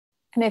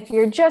And if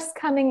you're just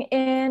coming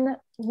in,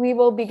 we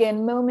will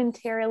begin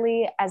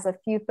momentarily as a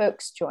few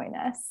folks join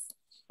us.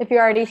 If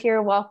you're already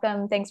here,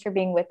 welcome. Thanks for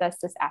being with us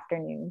this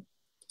afternoon.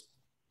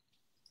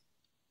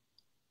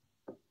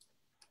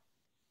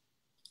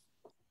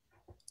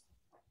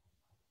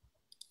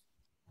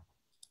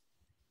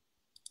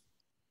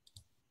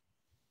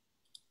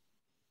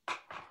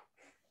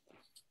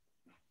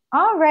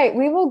 All right,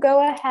 we will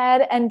go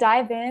ahead and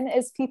dive in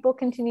as people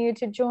continue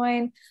to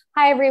join.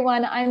 Hi,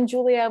 everyone. I'm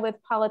Julia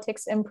with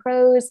Politics in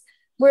Prose.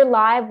 We're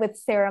live with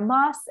Sarah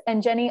Moss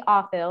and Jenny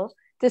Offill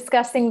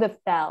discussing The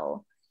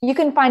Fell. You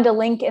can find a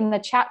link in the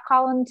chat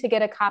column to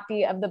get a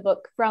copy of the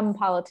book from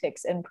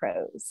Politics in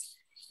Prose.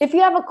 If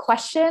you have a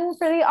question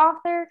for the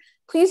author,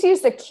 please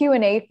use the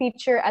Q&A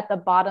feature at the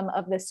bottom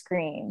of the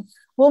screen.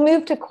 We'll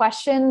move to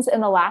questions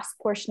in the last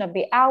portion of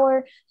the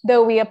hour,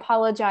 though we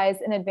apologize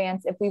in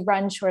advance if we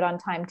run short on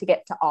time to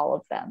get to all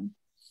of them.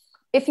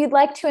 If you'd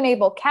like to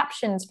enable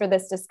captions for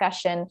this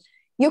discussion,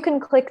 you can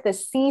click the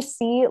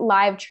CC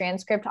live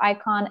transcript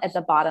icon at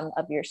the bottom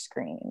of your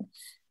screen.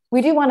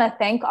 We do want to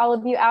thank all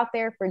of you out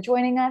there for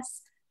joining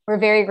us. We're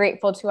very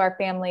grateful to our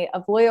family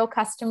of loyal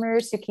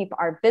customers who keep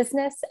our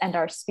business and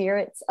our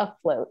spirits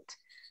afloat.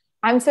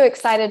 I'm so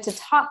excited to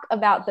talk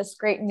about this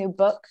great new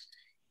book.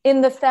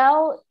 In The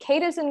Fell,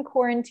 Kate is in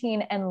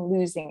quarantine and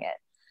losing it.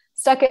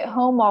 Stuck at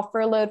home while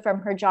furloughed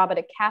from her job at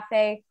a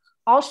cafe,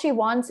 all she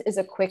wants is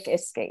a quick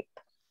escape.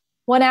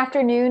 One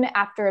afternoon,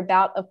 after a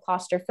bout of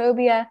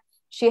claustrophobia,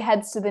 she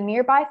heads to the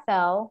nearby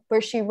fell,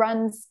 where she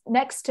runs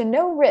next to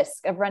no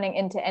risk of running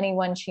into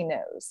anyone she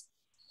knows.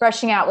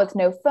 Rushing out with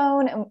no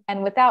phone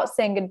and without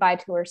saying goodbye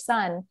to her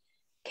son,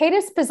 Kate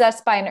is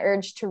possessed by an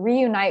urge to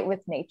reunite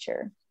with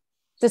nature.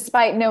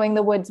 Despite knowing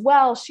the woods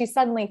well, she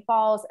suddenly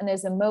falls and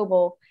is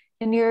immobile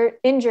and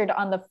injured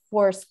on the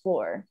forest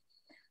floor.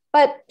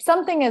 But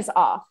something is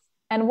off,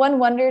 and one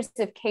wonders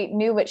if Kate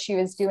knew what she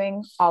was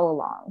doing all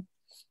along.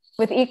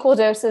 With equal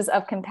doses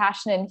of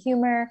compassion and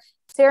humor,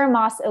 Sarah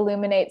Moss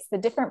illuminates the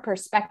different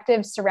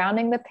perspectives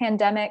surrounding the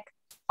pandemic,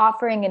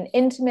 offering an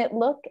intimate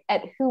look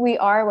at who we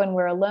are when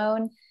we're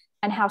alone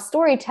and how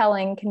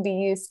storytelling can be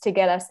used to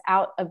get us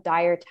out of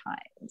dire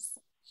times.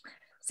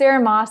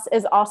 Sarah Moss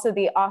is also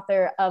the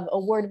author of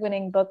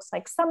award-winning books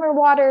like Summer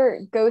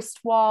Water, Ghost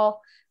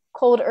Wall,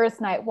 Cold Earth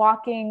Night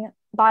Walking,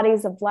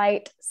 Bodies of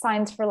Light,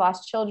 Signs for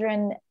Lost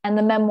Children, and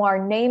the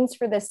memoir Names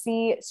for the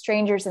Sea,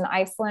 Strangers in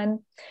Iceland.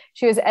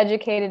 She was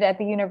educated at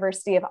the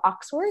University of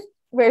Oxford,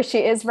 where she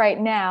is right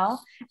now,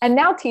 and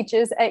now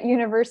teaches at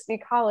University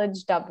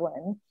College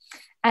Dublin.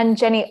 And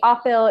Jenny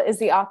Offill is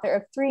the author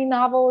of 3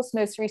 novels,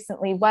 most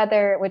recently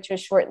Weather, which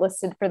was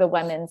shortlisted for the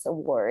Women's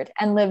Award,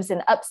 and lives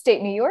in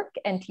upstate New York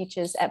and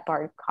teaches at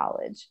Bard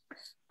College.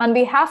 On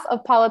behalf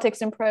of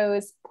Politics in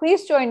Prose,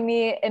 please join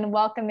me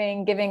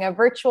in giving a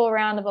virtual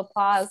round of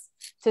applause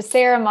to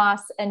Sarah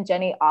Moss and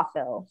Jenny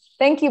Offill.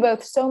 Thank you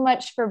both so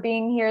much for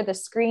being here. The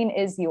screen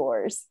is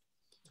yours.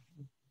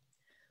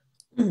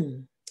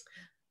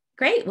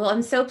 Great. Well,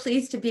 I'm so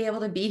pleased to be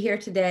able to be here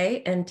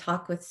today and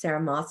talk with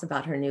Sarah Moss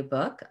about her new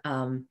book.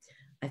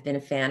 I've been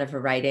a fan of her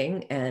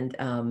writing, and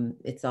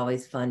it's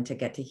always fun to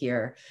get to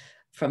hear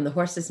from the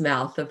horse's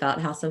mouth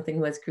about how something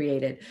was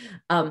created.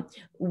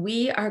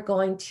 We are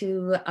going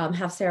to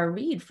have Sarah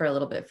read for a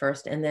little bit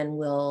first, and then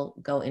we'll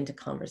go into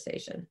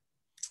conversation.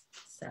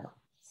 So,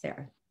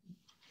 Sarah.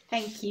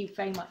 Thank you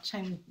very much.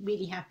 I'm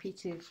really happy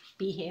to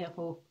be here,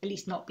 or at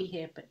least not be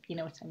here, but you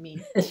know what I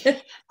mean.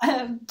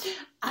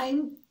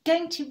 I'm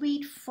going to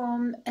read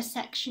from a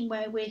section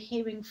where we're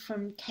hearing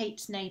from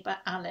Kate's neighbour,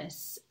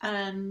 Alice.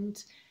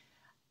 And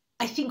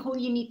I think all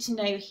you need to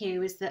know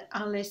here is that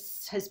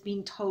Alice has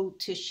been told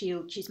to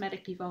shield. She's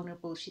medically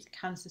vulnerable. She's a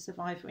cancer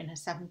survivor in her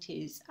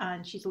 70s,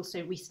 and she's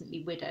also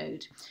recently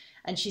widowed.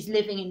 And she's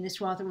living in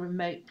this rather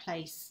remote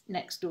place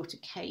next door to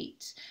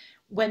Kate.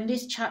 When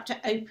this chapter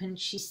opens,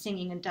 she's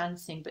singing and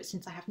dancing, but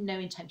since I have no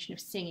intention of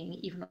singing,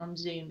 even on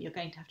Zoom, you're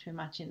going to have to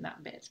imagine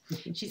that bit.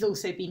 She's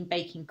also been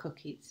baking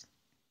cookies.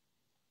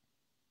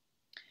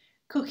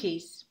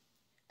 Cookies.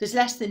 There's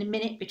less than a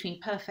minute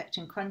between perfect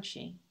and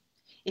crunchy.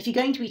 If you're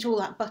going to eat all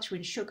that butter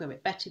and sugar,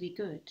 it better be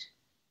good.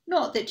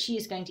 Not that she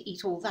is going to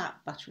eat all that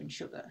butter and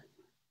sugar.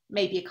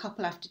 Maybe a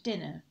couple after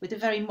dinner, with a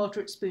very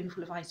moderate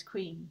spoonful of ice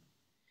cream.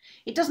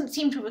 It doesn't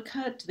seem to have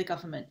occurred to the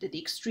government that the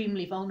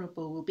extremely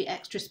vulnerable will be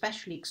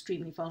especially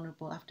extremely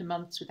vulnerable after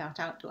months without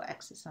outdoor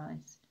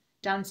exercise.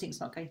 Dancing's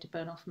not going to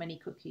burn off many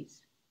cookies.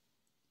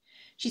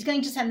 She's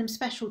going to send them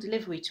special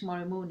delivery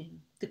tomorrow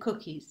morning, the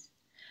cookies.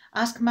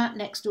 Ask Matt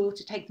next door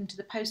to take them to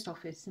the post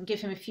office and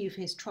give him a few for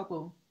his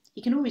trouble.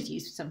 He can always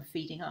use some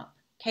feeding up.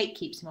 Kate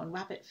keeps him on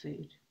rabbit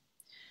food.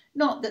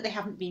 Not that they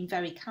haven't been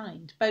very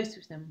kind, both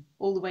of them,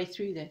 all the way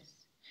through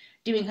this.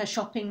 Doing her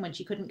shopping when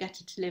she couldn't get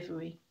a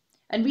delivery.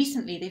 And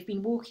recently they've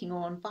been walking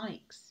or on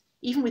bikes,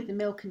 even with the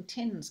milk and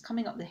tins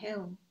coming up the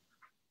hill.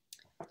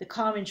 The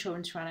car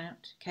insurance ran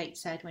out, Kate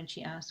said when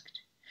she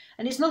asked.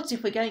 And it's not as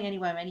if we're going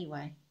anywhere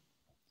anyway.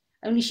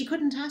 Only she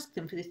couldn't ask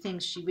them for the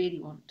things she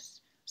really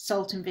wants.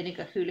 Salt and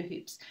vinegar hula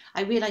hoops.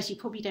 I realise you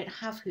probably don't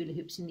have hula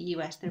hoops in the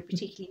US. They're a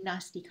particularly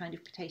nasty kind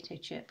of potato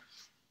chip.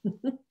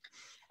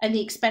 And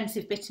the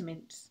expensive bitter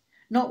mints.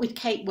 Not with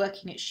Kate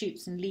working at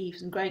shoots and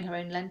leaves and growing her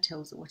own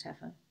lentils or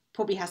whatever.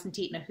 Probably hasn't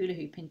eaten a hula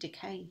hoop in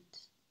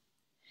decades.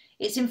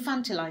 It's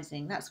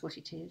infantilizing, that's what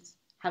it is,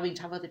 having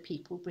to have other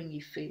people bring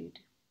you food.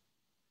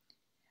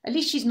 At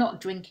least she's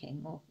not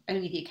drinking, or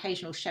only the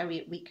occasional sherry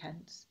at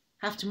weekends.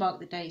 Have to mark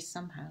the days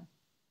somehow.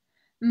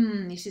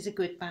 This is a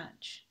good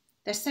batch.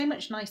 They're so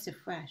much nicer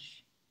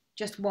fresh.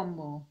 Just one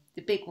more,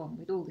 the big one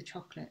with all the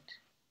chocolate.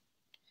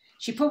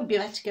 She'd probably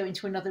better go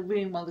into another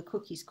room while the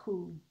cookies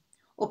cool.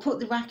 Or put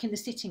the rack in the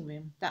sitting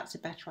room, that's a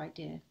better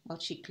idea, while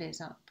she clears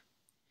up.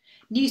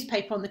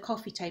 Newspaper on the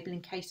coffee table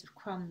in case of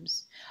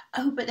crumbs.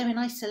 Oh, but they're in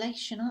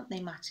isolation, aren't they,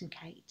 Matt and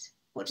Kate?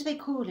 What do they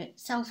call it?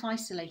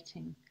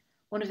 Self-isolating.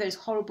 One of those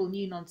horrible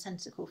new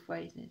nonsensical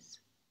phrases.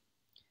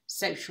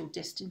 Social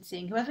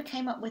distancing, whoever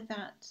came up with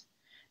that?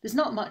 There's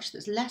not much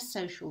that's less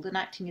social than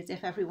acting as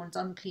if everyone's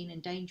unclean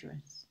and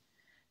dangerous.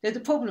 Though the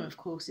problem, of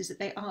course, is that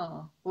they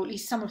are, or at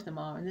least some of them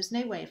are, and there's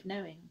no way of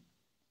knowing.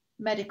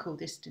 Medical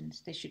distance,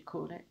 they should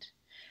call it.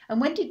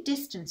 And when did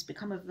distance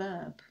become a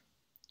verb?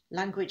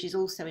 Language is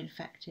also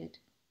infected.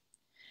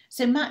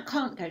 So Matt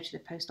can't go to the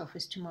post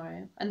office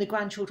tomorrow, and the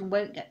grandchildren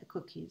won't get the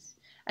cookies.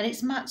 And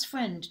it's Matt's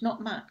friend,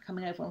 not Matt,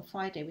 coming over on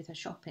Friday with her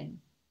shopping.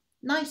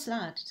 Nice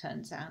lad,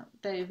 turns out,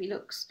 though he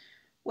looks,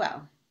 well,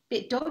 a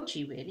bit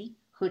dodgy, really.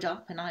 Hood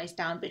up and eyes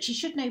down, but she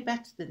should know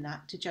better than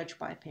that to judge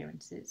by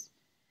appearances.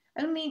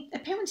 Only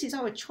appearances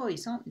are a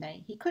choice, aren't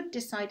they? He could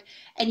decide.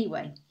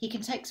 Anyway, he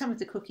can take some of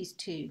the cookies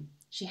too.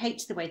 She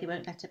hates the way they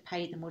won't let her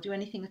pay them or do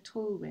anything at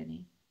all,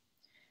 really.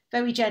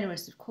 Very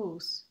generous, of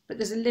course, but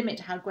there's a limit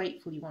to how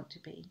grateful you want to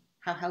be,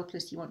 how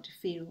helpless you want to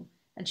feel,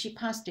 and she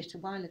passed it a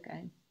while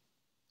ago.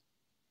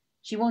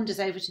 She wanders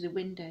over to the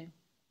window.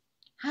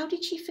 How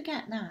did she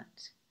forget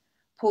that?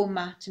 Poor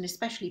Matt, and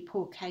especially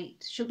poor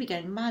Kate. She'll be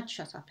going mad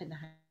shut up in the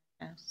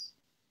house.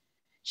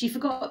 She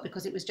forgot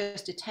because it was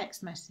just a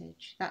text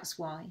message, that's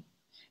why.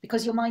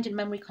 Because your mind and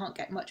memory can't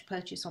get much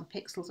purchase on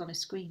pixels on a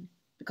screen.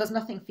 Because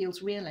nothing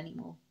feels real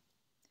anymore.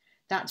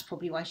 That's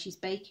probably why she's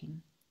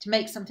baking. To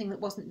make something that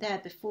wasn't there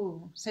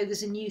before, so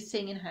there's a new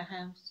thing in her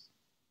house.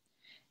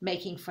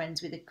 Making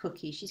friends with a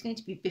cookie, she's going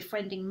to be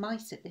befriending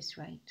mice at this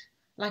rate,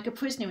 like a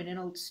prisoner in an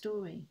old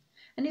story.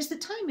 And it's the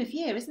time of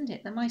year, isn't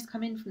it? The mice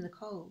come in from the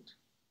cold.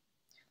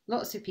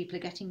 Lots of people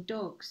are getting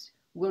dogs,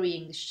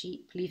 worrying the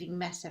sheep, leaving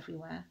mess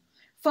everywhere.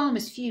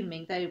 Farmers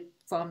fuming, though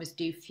farmers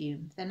do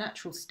fume, their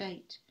natural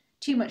state.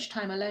 Too much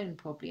time alone,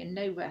 probably, and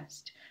no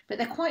rest, but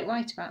they're quite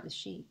right about the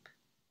sheep.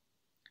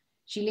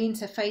 She leans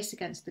her face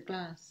against the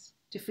glass,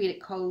 to feel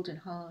it cold and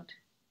hard.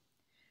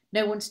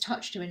 No one's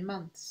touched her in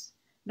months,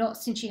 not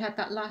since she had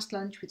that last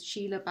lunch with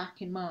Sheila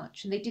back in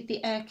March, and they did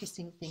the air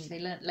kissing thing they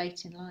learnt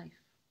late in life.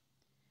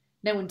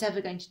 No one's ever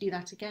going to do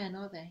that again,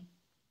 are they?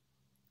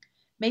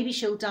 Maybe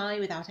she'll die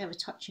without ever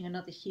touching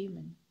another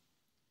human.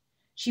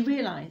 She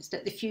realised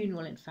at the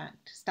funeral, in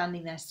fact,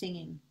 standing there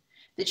singing,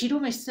 that she'd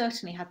almost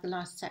certainly had the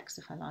last sex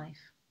of her life.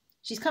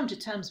 She's come to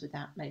terms with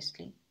that,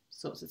 mostly,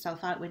 sorts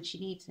herself out when she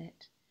needs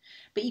it.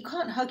 But you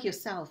can't hug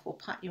yourself or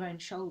pat your own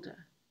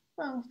shoulder.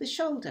 Well, the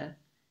shoulder,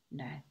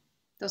 no,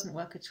 doesn't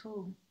work at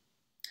all.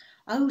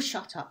 Oh,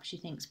 shut up, she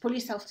thinks, pull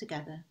yourself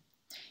together.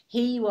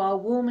 Here you are,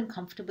 warm and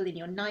comfortable in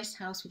your nice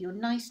house with your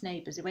nice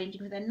neighbours,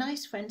 arranging for their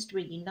nice friends to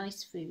bring you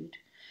nice food.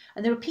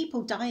 And there are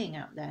people dying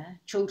out there,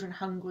 children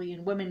hungry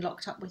and women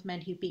locked up with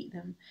men who beat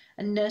them,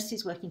 and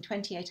nurses working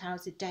 28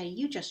 hours a day.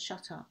 You just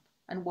shut up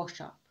and wash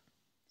up.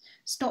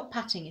 Stop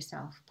patting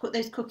yourself. Put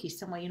those cookies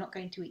somewhere you're not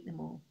going to eat them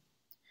all.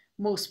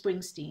 More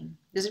Springsteen.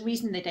 There's a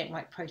reason they don't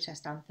write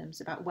protest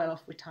anthems about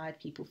well-off retired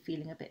people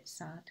feeling a bit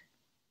sad.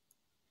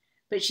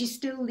 But she's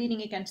still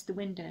leaning against the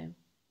window,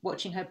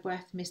 watching her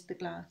breath miss the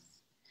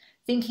glass,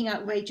 thinking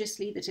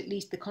outrageously that at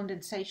least the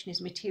condensation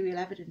is material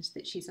evidence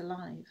that she's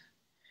alive.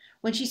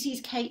 When she sees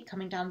Kate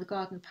coming down the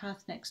garden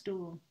path next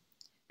door,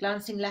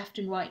 glancing left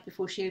and right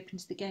before she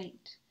opens the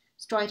gate,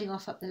 striding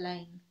off up the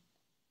lane,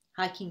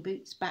 hiking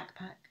boots,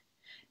 backpack,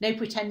 no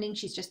pretending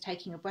she's just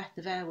taking a breath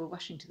of air or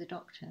rushing to the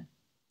doctor.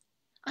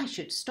 I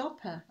should stop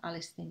her,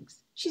 Alice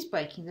thinks. She's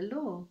breaking the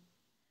law.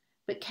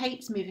 But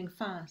Kate's moving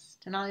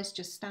fast, and Alice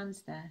just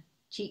stands there,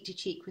 cheek to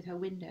cheek with her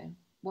window,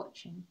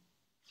 watching.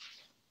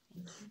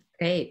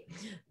 Great.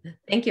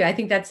 Thank you. I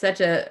think that's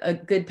such a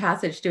good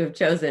passage to have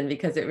chosen,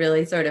 because it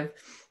really sort of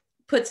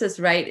puts us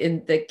right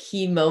in the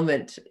key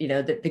moment, you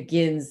know, that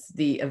begins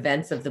the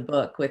events of the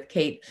book, with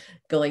Kate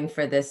going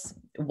for this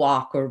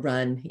walk or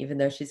run, even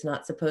though she's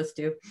not supposed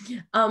to.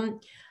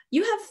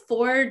 You have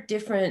 4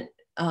 different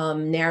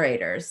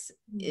narrators,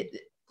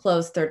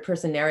 closed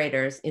third-person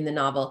narrators in the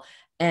novel,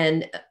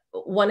 and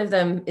one of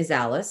them is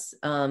Alice,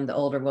 the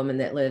older woman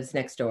that lives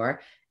next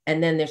door,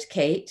 and then there's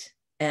Kate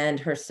and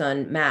her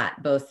son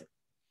Matt, both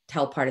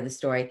tell part of the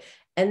story,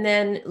 and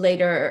then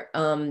later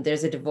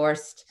there's a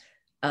divorced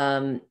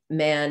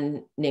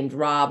man named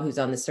Rob who's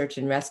on the search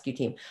and rescue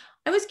team.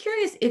 I was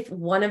curious if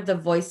one of the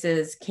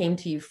voices came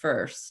to you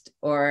first,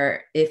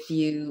 or if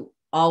you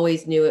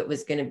always knew it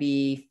was going to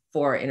be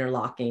 4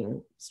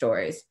 interlocking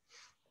stories.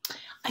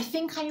 I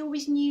think I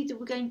always knew there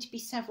were going to be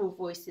several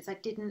voices. I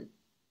didn't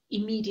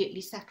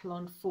immediately settle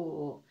on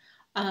 4.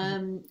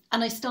 And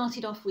I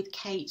started off with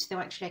Kate, though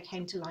actually I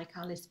came to like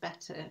Alice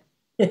better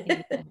in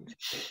the end.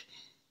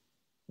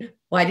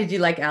 Why did you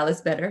like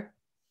Alice better?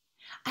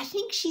 I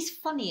think she's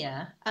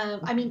funnier.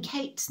 I mean,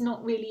 Kate's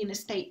not really in a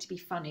state to be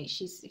funny.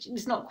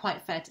 It's not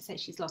quite fair to say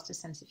she's lost her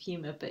sense of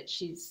humour, but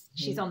she's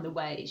on the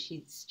way.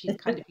 She's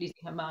kind of losing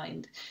her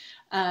mind.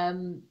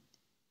 And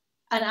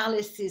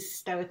Alice is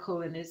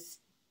stoical and has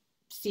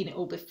seen it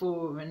all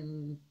before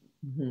and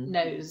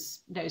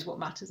knows what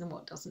matters and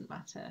what doesn't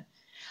matter.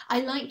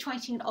 I liked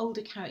writing an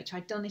older character.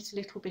 I'd done it a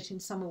little bit in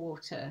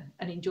Summerwater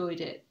and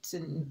enjoyed it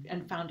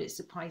and found it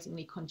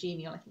surprisingly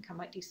congenial. I think I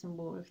might do some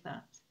more of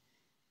that.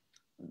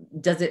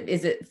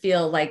 Is it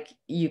feel like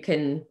you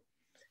can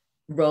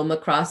roam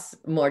across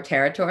more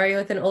territory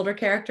with an older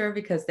character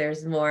because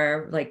there's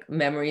more like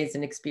memories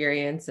and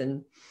experience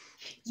and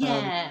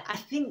yeah, I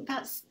think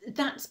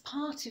that's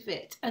part of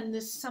it. And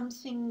there's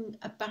something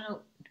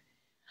about,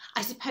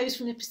 I suppose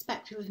from the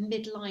perspective of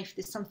midlife,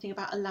 there's something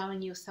about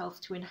allowing yourself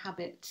to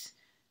inhabit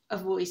a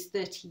voice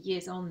 30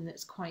 years on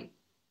that's quite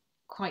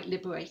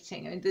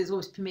liberating. I mean, there's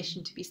always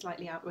permission to be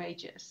slightly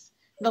outrageous.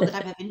 Not that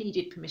I've ever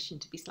needed permission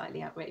to be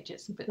slightly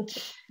outrageous, but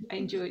I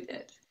enjoyed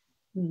it.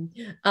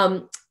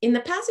 In the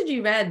passage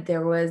you read,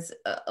 there was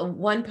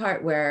one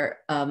part where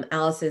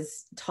Alice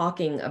is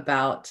talking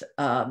about,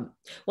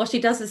 well,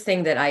 she does this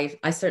thing that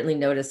I certainly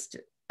noticed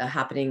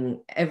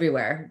happening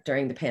everywhere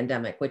during the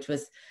pandemic, which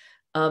was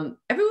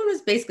everyone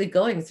was basically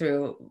going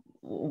through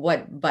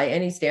what by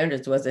any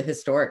standards was a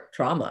historic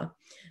trauma.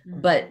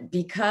 But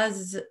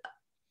because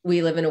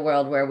we live in a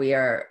world where we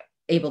are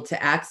able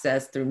to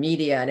access through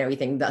media and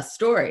everything, the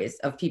stories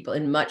of people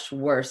in much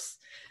worse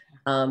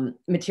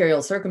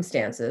material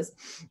circumstances,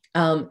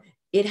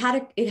 it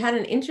had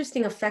an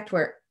interesting effect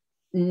where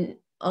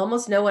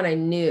almost no one I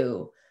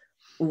knew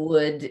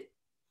would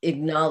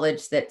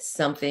acknowledge that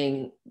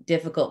something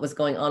difficult was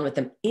going on with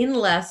them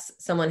unless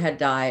someone had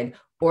died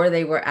or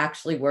they were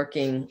actually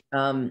working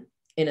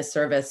in a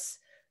service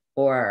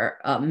or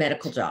a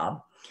medical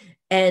job.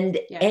 And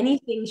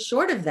anything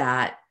short of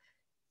that,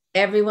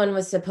 everyone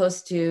was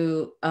supposed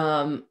to,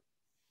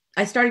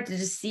 I started to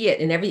just see it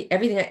in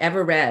everything I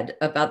ever read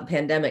about the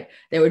pandemic.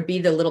 There would be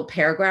the little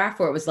paragraph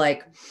where it was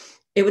like,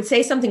 it would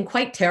say something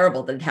quite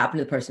terrible that had happened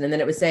to the person. And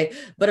then it would say,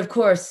 but of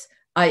course,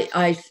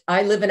 I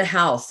live in a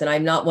house and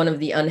I'm not one of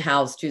the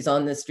unhoused who's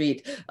on the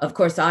street. Of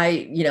course,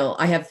 I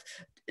have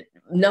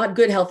not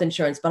good health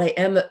insurance, but I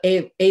am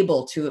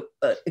able to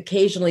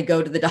occasionally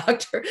go to the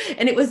doctor.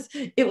 And it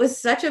was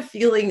such a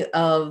feeling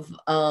of,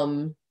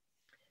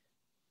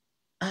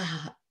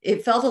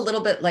 it felt a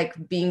little bit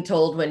like being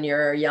told when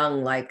you're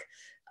young, like,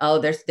 oh,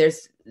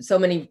 there's so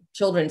many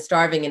children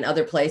starving in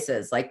other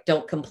places, like,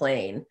 don't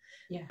complain.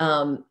 Yeah.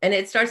 And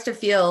it starts to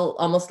feel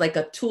almost like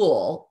a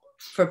tool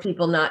for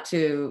people not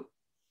to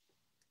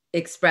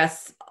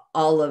express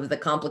all of the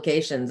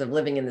complications of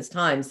living in this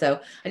time.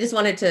 So I just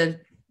wanted to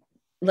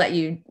let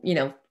you,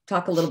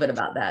 talk a little bit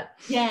about that.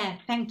 Yeah,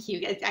 thank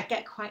you. I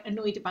get quite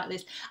annoyed about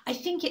this. I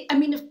think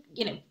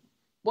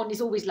one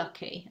is always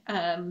lucky,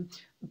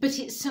 but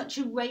it's such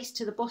a race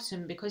to the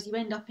bottom because you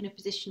end up in a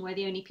position where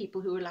the only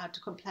people who are allowed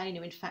to complain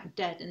are in fact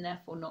dead and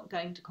therefore not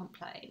going to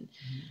complain.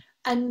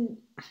 And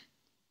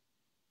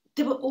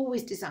there were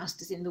always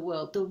disasters in the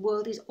world. The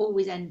world is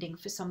always ending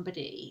for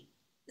somebody.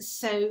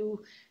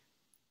 So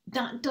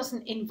that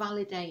doesn't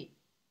invalidate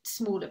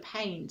smaller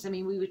pains. I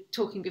mean, we were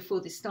talking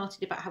before this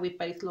started about how we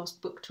both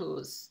lost book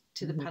tours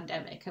to the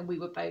pandemic, and we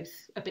were both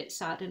a bit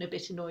sad and a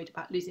bit annoyed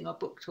about losing our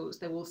book tours.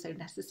 They were also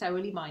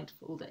necessarily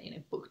mindful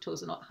that book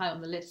tours are not high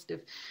on the list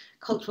of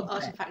cultural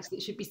artifacts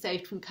that should be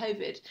saved from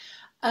COVID.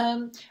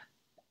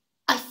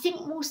 I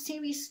think more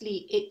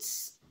seriously,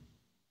 it's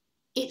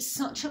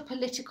such a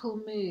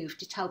political move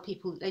to tell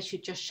people that they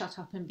should just shut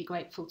up and be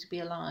grateful to be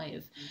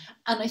alive.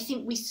 And I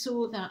think we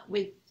saw that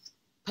with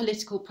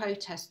political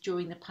protest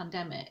during the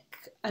pandemic.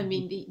 I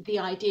mean, the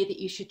idea that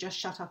you should just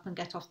shut up and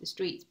get off the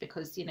streets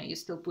because, you're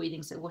still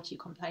breathing, so what are you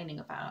complaining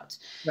about?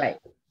 Right.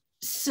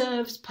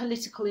 Serves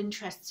political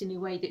interests in a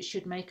way that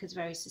should make us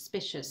very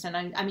suspicious. And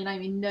I'm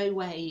in no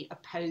way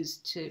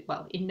opposed to,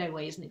 well, in no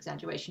way is an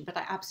exaggeration, but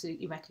I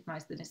absolutely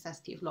recognise the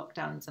necessity of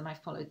lockdowns and I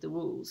followed the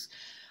rules.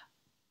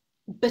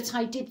 But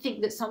I did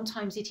think that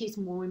sometimes it is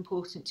more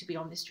important to be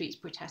on the streets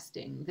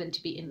protesting than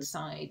to be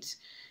inside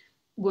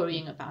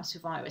worrying about a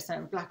virus.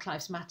 And Black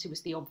Lives Matter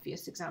was the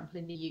obvious example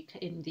in the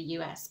UK, in the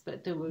US,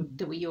 but there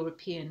were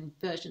European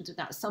versions of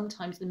that.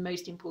 Sometimes the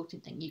most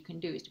important thing you can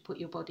do is to put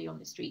your body on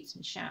the streets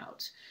and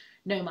shout,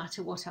 no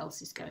matter what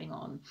else is going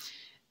on.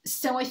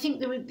 So I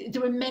think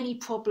there are many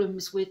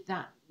problems with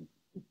that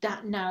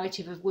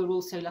narrative of we're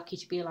all so lucky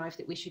to be alive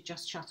that we should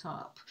just shut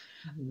up.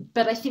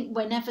 But I think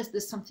whenever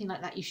there's something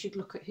like that, you should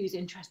look at whose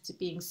interests are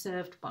being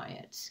served by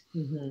it.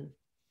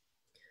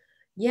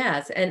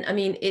 Yes, and I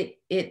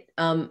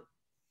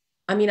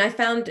mean I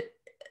found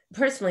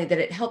personally that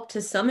it helped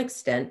to some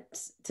extent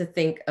to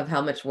think of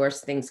how much worse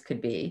things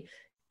could be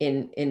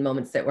in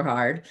moments that were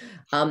hard.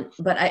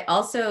 But I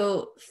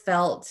also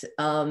felt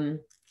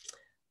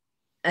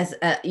as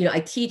you know, I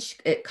teach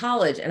at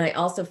college, and I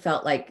also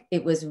felt like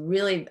it was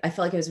really, I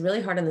felt like it was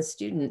really hard on the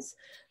students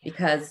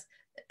because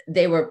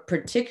they were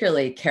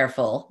particularly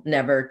careful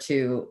never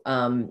to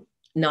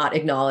not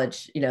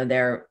acknowledge, you know,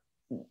 their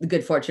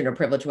good fortune or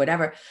privilege,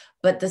 whatever.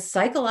 But the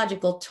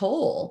psychological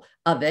toll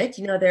of it,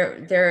 you know,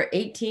 they're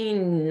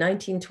 18,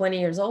 19, 20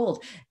 years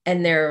old,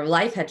 and their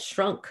life had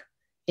shrunk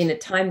in a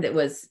time that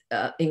was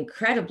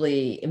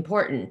incredibly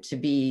important to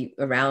be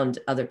around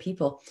other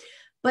people.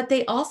 But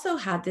they also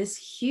had this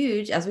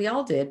huge, as we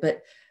all did,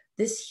 but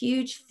this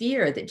huge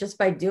fear that just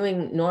by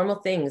doing normal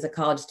things a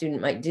college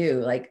student might do,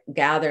 like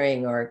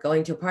gathering or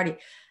going to a party,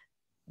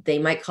 they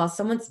might cause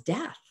someone's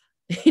death,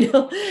 you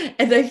know?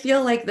 And I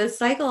feel like the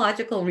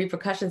psychological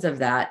repercussions of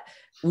that,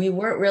 we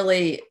weren't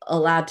really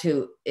allowed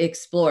to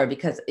explore,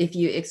 because if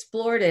you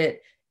explored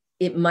it,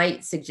 it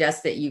might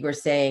suggest that you were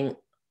saying,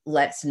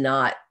 let's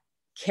not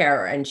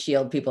care and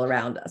shield people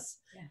around us.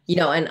 Yes. You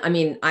know, and I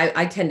mean,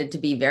 I tended to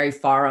be very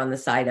far on the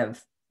side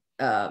of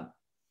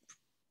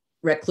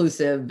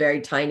reclusive, very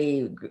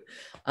tiny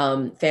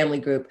family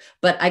group,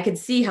 but I could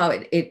see how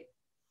it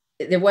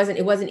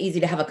wasn't easy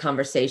to have a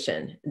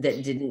conversation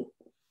that didn't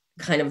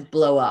kind of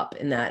blow up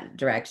in that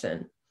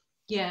direction.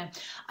 Yeah,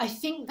 I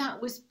think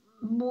that was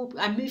more,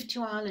 I moved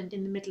to Ireland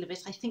in the middle of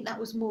it. I think that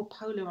was more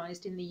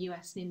polarized in the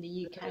US and in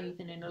the UK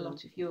than in a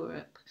lot of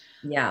Europe.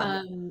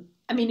 Yeah.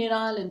 I mean, in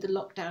Ireland, the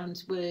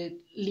lockdowns were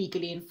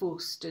legally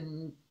enforced,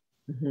 and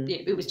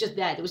it was just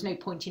there. There was no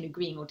point in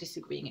agreeing or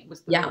disagreeing. It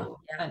was the law,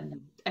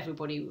 and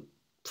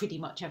pretty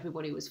much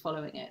everybody was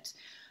following it.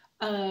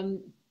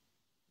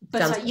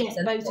 But yes,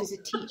 both as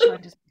a teacher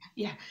and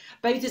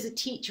both as a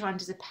teacher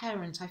and as a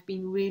parent, I've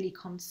been really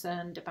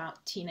concerned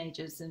about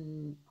teenagers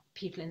and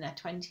people in their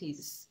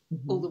 20s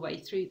all the way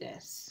through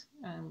this,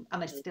 and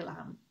I still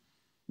am.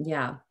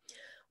 Yeah.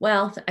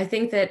 Well, I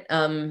think that,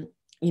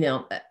 you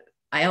know,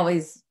 I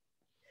always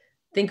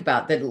think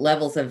about the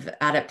levels of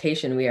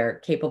adaptation we are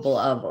capable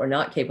of or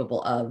not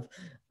capable of.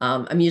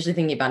 I'm usually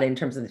thinking about it in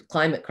terms of the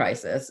climate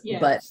crisis,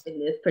 but in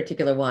this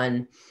particular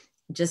one,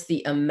 just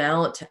the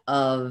amount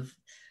of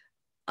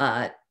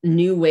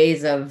new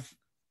ways of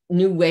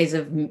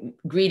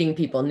greeting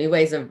people, new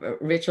ways of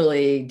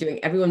ritually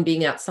doing, everyone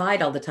being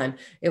outside all the time.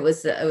 It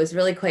was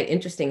really quite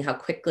interesting how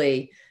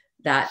quickly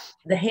that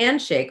the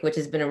handshake, which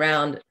has been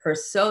around for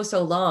so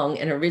long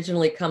and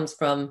originally comes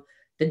from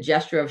the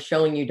gesture of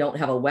showing you don't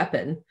have a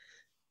weapon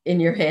in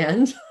your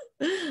hand.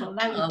 Well,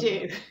 now you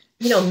do.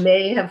 You know,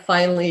 may have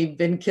finally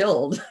been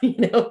killed, you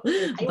know.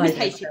 I always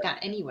hated that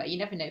anyway. You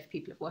never know if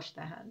people have washed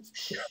their hands.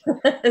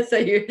 So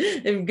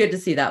it's good to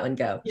see that one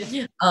go.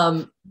 Yeah.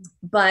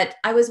 But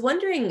I was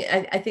wondering,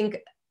 I think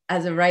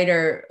as a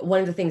writer,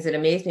 one of the things that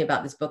amazed me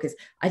about this book is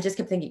I just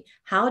kept thinking,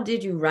 how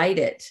did you write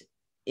it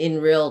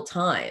in real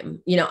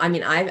time? You know, I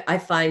mean, I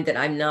find that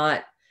I'm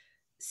not,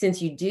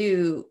 since it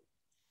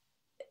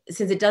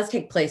does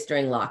take place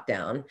during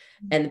lockdown,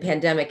 and the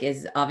pandemic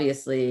is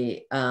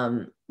obviously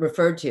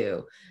referred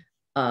to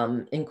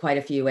in quite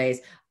a few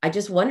ways, I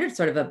just wondered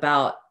sort of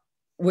about,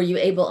 were you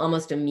able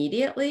almost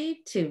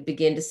immediately to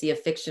begin to see a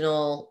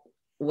fictional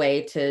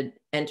way to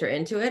enter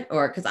into it?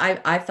 Or, because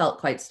I felt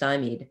quite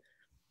stymied.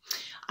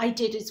 I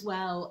did as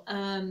well.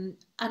 And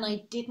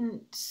I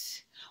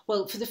didn't,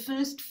 well, for the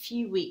first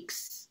few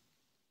weeks,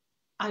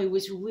 I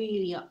was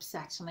really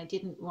upset and I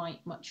didn't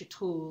write much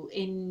at all.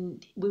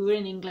 We were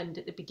in England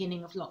at the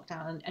beginning of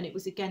lockdown, and it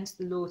was against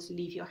the law to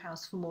leave your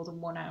house for more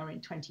than 1 hour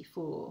in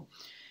 24,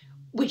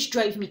 which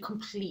drove me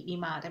completely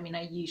mad. I mean,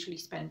 I usually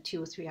spend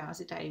 2 or 3 hours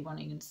a day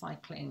running and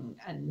cycling,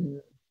 and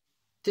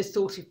the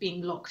thought of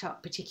being locked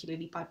up,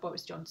 particularly by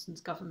Boris Johnson's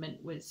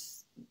government,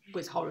 was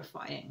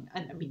horrifying.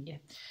 And I mean, yeah,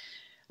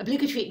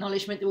 obligatory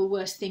acknowledgement, there were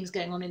worse things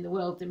going on in the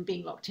world than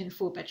being locked in a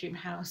 4-bedroom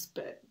house,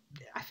 but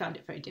I found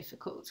it very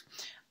difficult.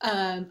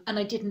 And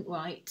I didn't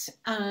write.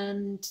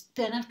 And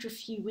then after a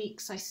few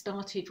weeks, I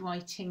started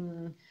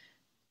writing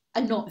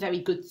a not very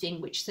good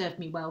thing, which served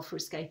me well for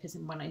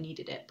escapism when I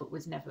needed it, but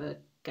was never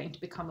going to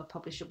become a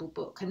publishable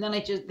book. And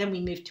then we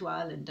moved to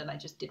Ireland, and I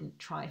just didn't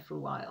try for a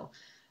while.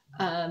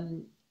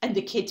 And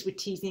the kids were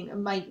teasing.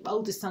 And my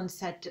older son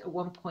said at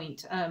one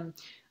point,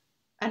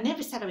 I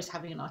never said I was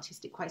having an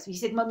artistic crisis. He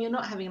said, "Mum, you're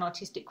not having an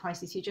artistic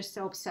crisis. You're just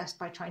so obsessed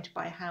by trying to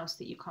buy a house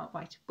that you can't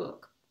write a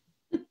book."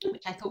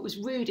 Which I thought was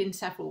rude in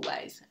several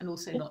ways and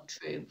also not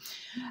true.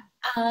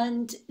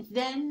 And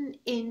then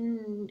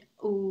in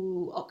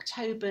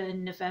October,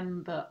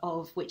 November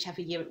of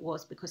whichever year it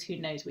was, because who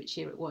knows which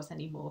year it was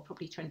anymore,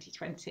 probably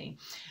 2020,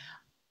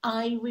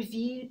 I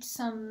reviewed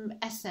some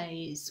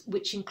essays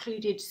which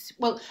included,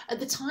 well, at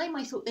the time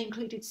I thought they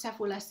included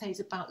several essays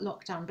about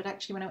lockdown, but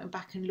actually when I went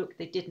back and looked,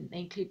 they didn't. They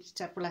included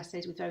several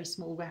essays with very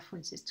small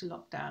references to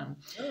lockdown.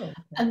 Oh, okay.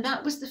 And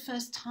that was the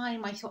first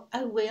time I thought,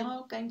 oh, we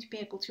are going to be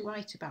able to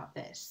write about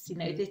this. You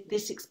know,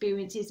 this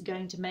experience is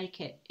going to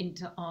make it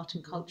into art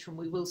and culture, and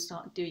we will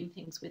start doing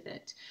things with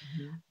it.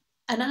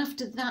 And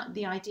after that,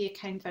 the idea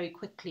came very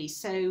quickly.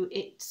 So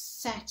it's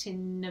set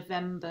in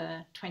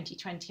November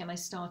 2020, and I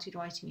started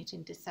writing it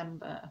in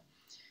December.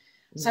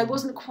 So I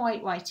wasn't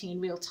quite writing in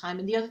real time.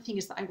 And the other thing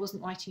is that I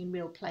wasn't writing in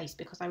real place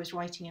because I was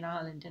writing in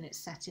Ireland and it's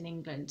set in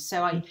England.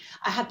 So I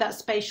had that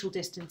spatial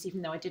distance,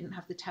 even though I didn't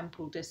have the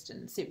temporal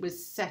distance. It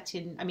was set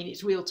in, I mean,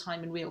 it's real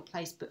time and real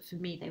place, but for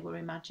me, they were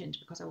imagined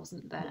because I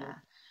wasn't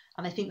there.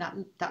 And I think that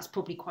that's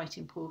probably quite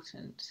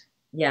important.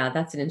 Yeah,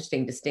 that's an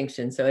interesting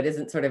distinction. So it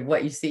isn't sort of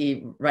what you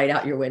see right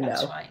out your window.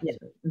 That's right. Yeah.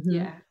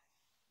 Yeah.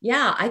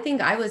 Yeah, I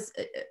think I was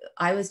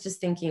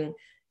just thinking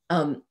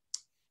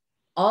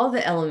all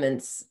the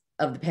elements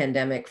of the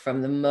pandemic,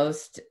 from the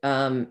most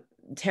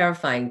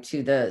terrifying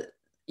to the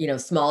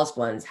smallest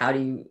ones. How do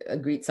you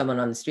greet someone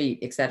on the street,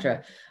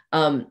 etc.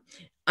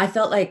 I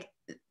felt like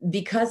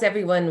because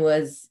everyone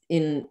was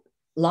in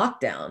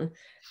lockdown,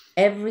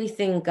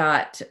 everything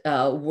got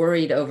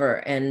worried over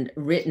and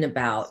written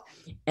about,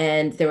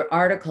 and there were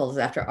articles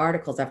after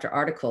articles after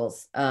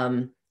articles,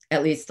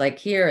 at least like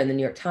here in the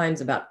New York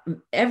Times, about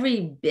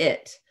every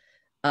bit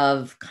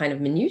of kind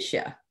of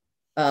minutia,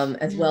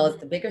 as well as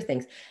the bigger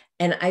things.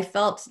 And I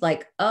felt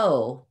like,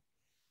 oh,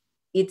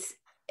 it's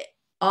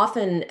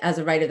often as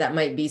a writer, that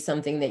might be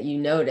something that you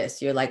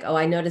notice. You're like, oh,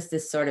 I noticed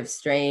this sort of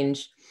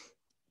strange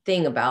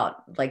thing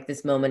about like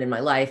this moment in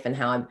my life and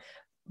how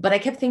but I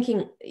kept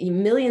thinking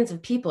millions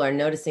of people are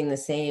noticing the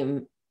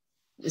same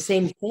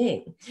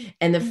thing,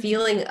 and the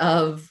feeling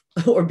of,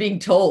 or being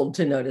told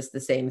to notice the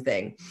same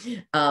thing.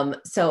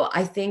 So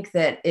I think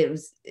that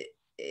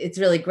it's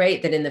really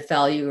great that in the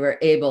Fell you were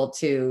able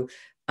to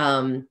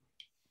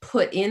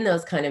put in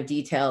those kind of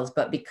details,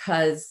 but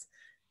because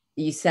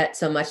you set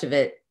so much of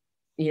it,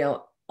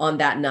 on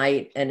that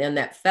night and in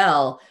that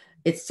Fell,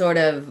 it's sort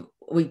of,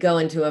 we go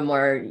into a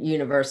more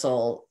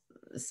universal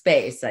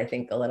space, I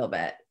think, a little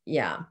bit.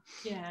 Yeah.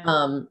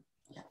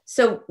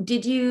 So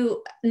did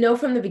you know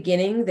from the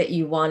beginning that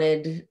you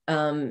wanted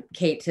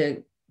Kate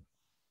to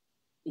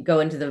go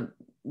into the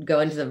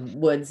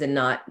woods and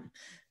not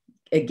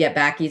get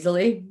back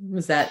easily?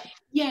 Was that?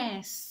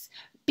 Yes,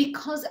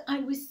 because I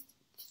was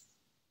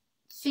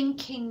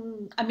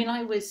thinking, I mean,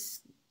 I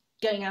was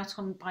going out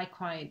on bike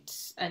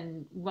rides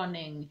and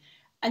running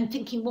and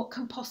thinking, what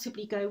can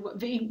possibly go,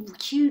 very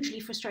hugely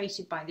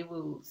frustrated by the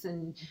rules,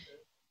 and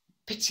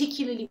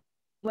particularly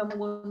when we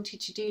wanted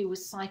to do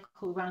was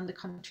cycle around the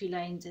country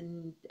lanes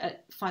and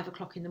at 5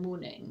 o'clock in the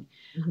morning.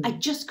 I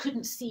just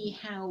couldn't see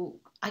how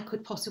I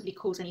could possibly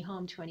cause any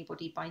harm to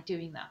anybody by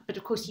doing that. But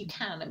of course you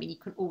can. I mean, you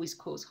can always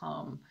cause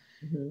harm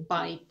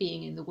by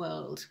being in the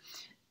world.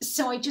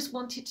 So I just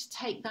wanted to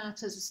take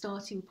that as a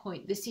starting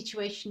point, the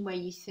situation where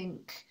you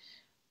think,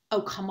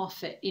 oh, come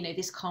off it,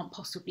 this can't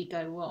possibly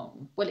go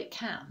wrong. Well, it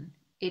can.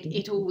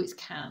 It always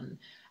can.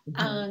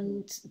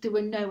 And there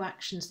were no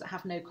actions that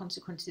have no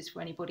consequences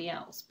for anybody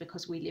else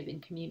because we live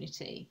in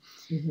community.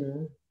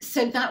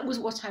 So that was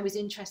what I was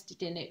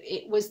interested in.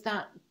 It was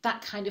that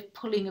kind of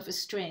pulling of a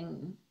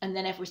string, and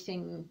then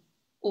everything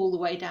all the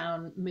way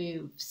down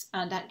moves,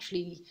 and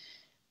actually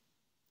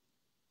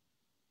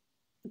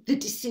the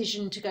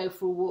decision to go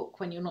for a walk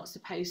when you're not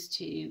supposed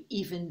to,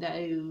 even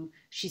though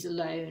she's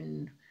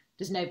alone,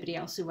 there's nobody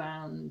else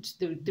around,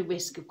 the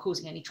risk of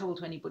causing any trouble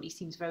to anybody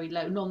seems very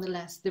low.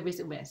 Nonetheless, there is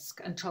a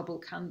risk, and trouble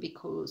can be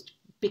caused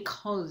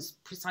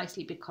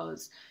precisely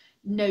because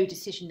no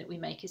decision that we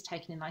make is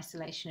taken in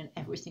isolation, and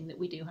everything that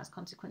we do has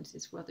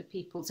consequences for other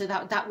people. So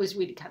that was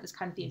really kind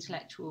of the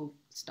intellectual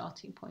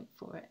starting point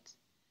for it.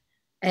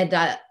 And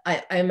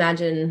I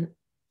imagine,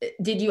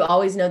 did you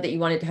always know that you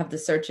wanted to have the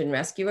search and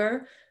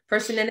rescuer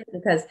person in it?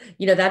 Because,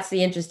 that's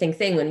the interesting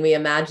thing when we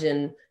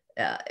imagine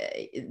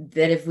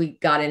that if we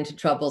got into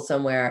trouble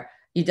somewhere,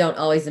 you don't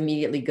always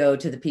immediately go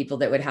to the people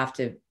that would have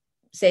to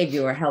save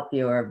you or help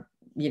you, or,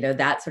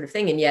 that sort of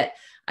thing. And yet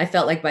I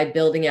felt like by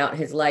building out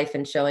his life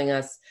and showing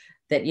us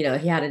that,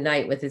 he had a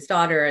night with his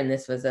daughter, and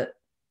this was a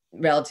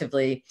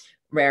relatively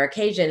rare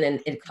occasion,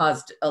 and it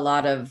caused a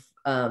lot of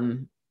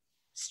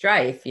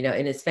strife,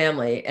 in his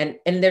family. And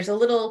there's a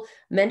little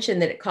mention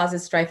that it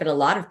causes strife in a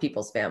lot of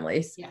people's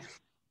families. Yeah.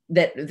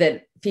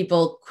 That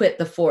people quit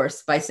the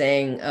force by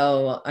saying,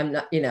 oh, I'm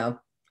not,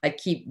 I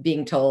keep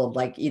being told,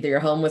 like, either you're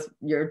home with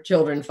your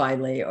children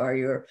finally, or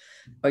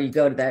you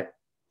go to that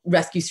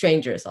rescue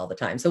strangers all the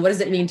time. So what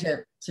does it mean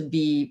to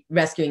be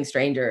rescuing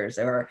strangers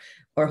or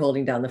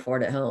holding down the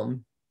fort at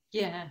home?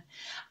 Yeah,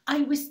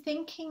 I was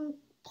thinking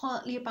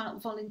partly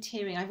about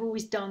volunteering. I've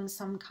always done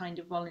some kind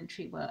of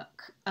voluntary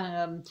work.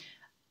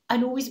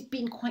 And always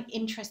been quite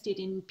interested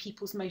in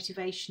people's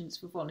motivations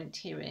for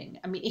volunteering.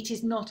 I mean, it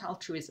is not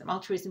altruism.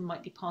 Altruism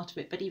might be part of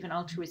it, but even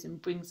altruism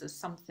brings us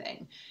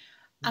something.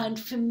 And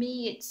for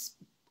me, it's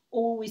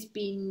always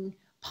been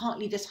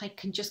partly that I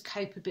can just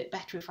cope a bit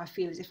better if I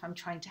feel as if I'm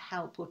trying to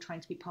help or trying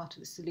to be part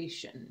of the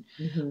solution.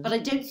 But I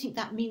don't think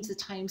that means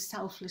that I am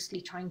selflessly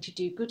trying to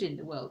do good in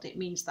the world. It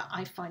means that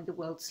I find the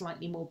world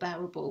slightly more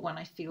bearable when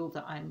I feel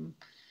that I'm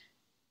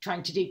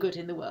trying to do good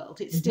in the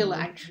world. It's still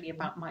actually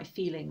about my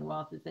feeling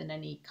rather than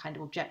any kind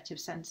of objective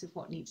sense of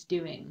what needs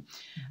doing.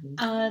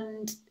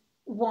 And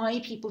why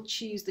people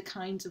choose the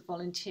kinds of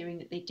volunteering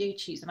that they do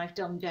choose. And I've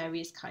done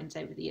various kinds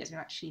over the years, and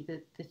actually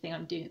the thing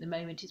I'm doing at the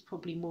moment is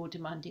probably more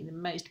demanding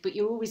than most, but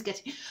you're always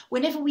getting,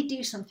 whenever we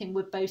do something,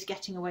 we're both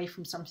getting away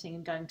from something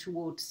and going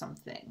towards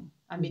something.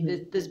 I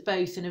mean, there's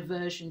both an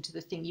aversion to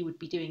the thing you would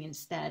be doing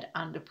instead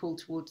and a pull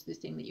towards the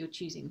thing that you're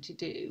choosing to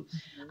do.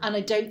 And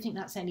I don't think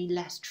that's any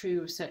less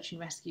true of search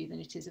and rescue than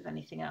it is of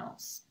anything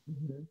else.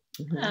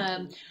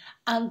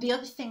 And the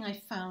other thing I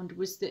found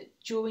was that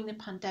during the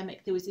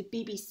pandemic, there was a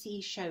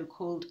BBC show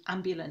called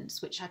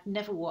Ambulance, which I'd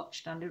never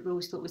watched and I'd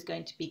always thought was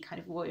going to be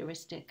kind of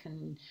voyeuristic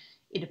and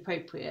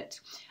inappropriate.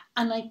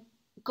 And I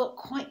got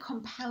quite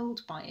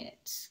compelled by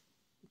it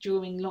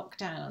during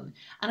lockdown.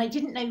 And I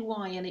didn't know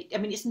why. And I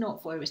mean, it's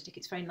not voyeuristic,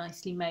 it's very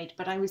nicely made,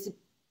 but I was a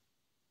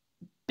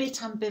bit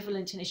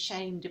ambivalent and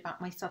ashamed about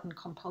my sudden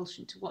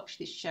compulsion to watch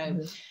this show.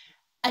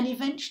 And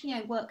eventually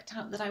I worked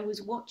out that I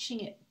was watching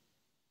it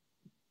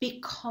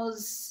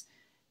because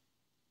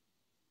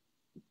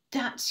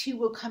that's who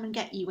will come and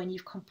get you when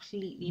you've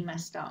completely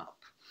messed up.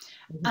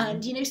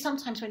 And, you know,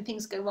 sometimes when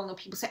things go wrong and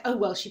people say, oh,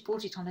 well, she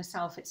brought it on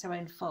herself, it's her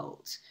own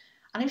fault.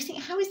 And I was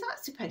thinking, how is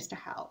that supposed to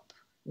help?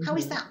 How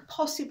is that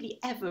possibly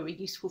ever a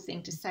useful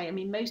thing to say? I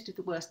mean, most of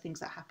the worst things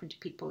that happen to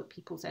people are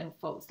people's own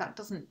faults. That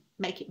doesn't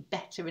make it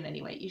better in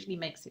any way. It usually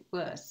makes it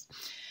worse.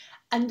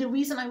 And the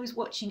reason I was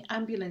watching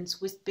Ambulance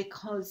was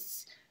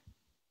because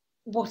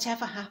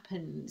whatever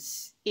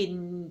happens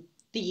in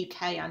the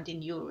UK and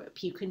in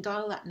Europe, you can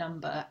dial that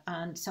number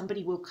and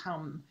somebody will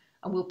come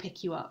and will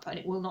pick you up, and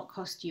it will not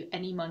cost you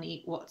any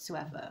money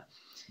whatsoever.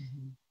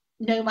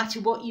 No matter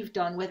what you've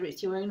done, whether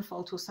it's your own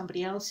fault or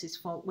somebody else's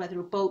fault, whether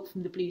a bolt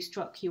from the blue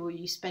struck you or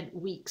you spent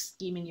weeks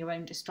scheming your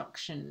own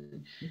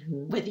destruction,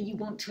 whether you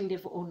want to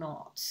live or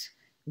not,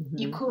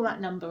 you call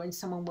that number and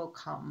someone will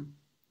come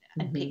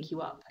and pick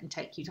you up and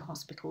take you to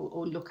hospital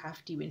or look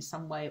after you in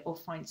some way or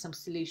find some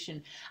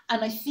solution.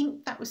 And I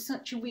think that was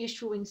such a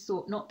reassuring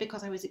thought, not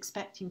because I was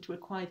expecting to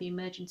require the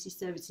emergency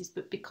services,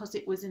 but because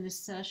it was an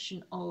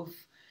assertion of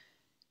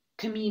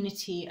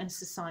community and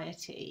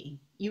society.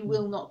 You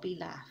will not be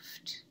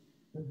left.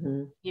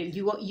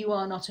 You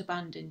are not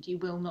abandoned. You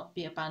will not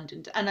be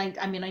abandoned. And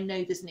I mean, I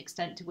know there's an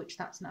extent to which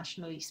that's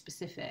nationally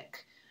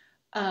specific.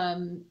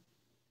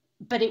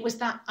 But it was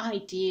that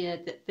idea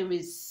that there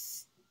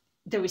is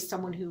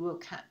someone who will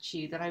catch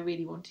you that I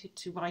really wanted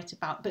to write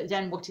about. But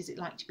then what is it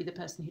like to be the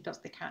person who does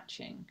the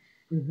catching?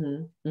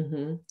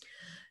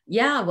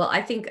 Yeah, well,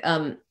 I think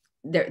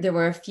there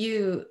were a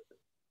few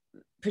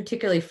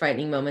particularly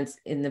frightening moments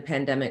in the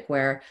pandemic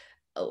where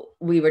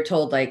we were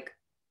told, like,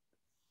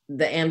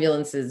 the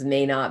ambulances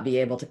may not be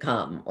able to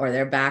come, or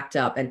they're backed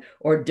up,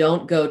 or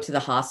don't go to the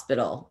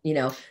hospital. You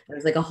know, there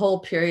was like a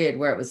whole period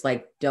where it was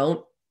like,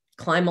 don't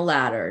climb a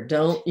ladder,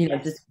 don't, you know,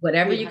 just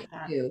whatever you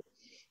can do.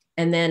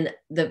 And then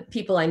the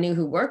people I knew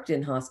who worked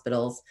in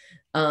hospitals,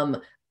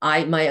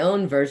 my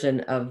own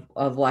version of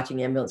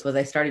watching Ambulance was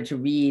I started to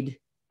read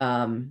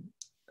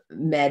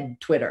med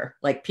Twitter,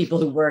 like people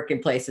who work in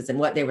places and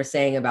what they were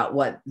saying about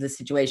what the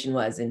situation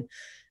was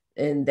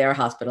in their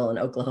hospital in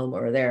Oklahoma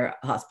or their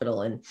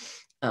hospital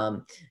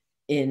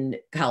in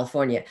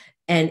California.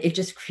 And it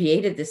just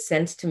created this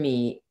sense to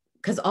me,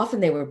 because often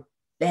they were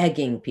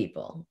begging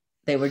people.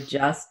 They were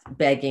just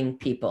begging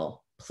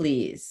people,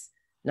 please,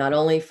 not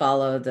only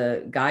follow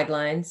the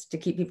guidelines to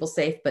keep people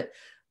safe, but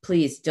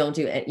please don't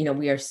do it. You know,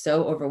 we are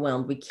so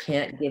overwhelmed. We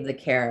can't give the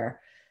care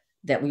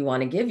that we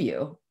want to give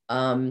you.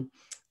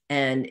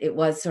 And it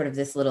was sort of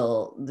this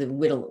little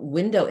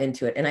window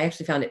into it. And I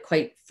actually found it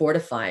quite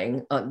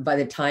fortifying by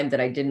the time that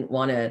I didn't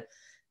want to,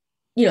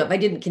 you know, if I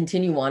didn't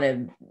continue want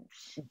to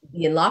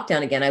be in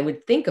lockdown again, I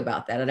would think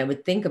about that. And I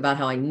would think about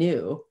how I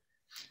knew.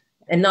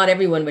 And not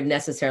everyone would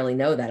necessarily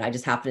know that. I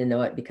just happened to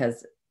know it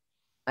because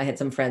I had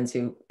some friends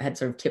who had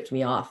sort of tipped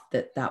me off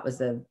that that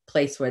was a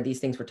place where these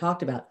things were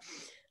talked about.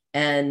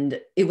 And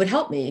it would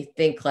help me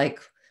think, like,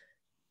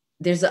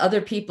 there's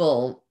other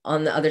people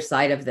on the other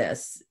side of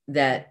this,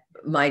 that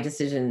my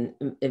decision,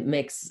 it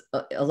makes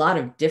a lot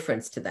of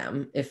difference to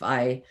them if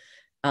I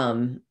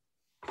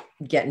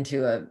get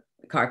into a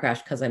car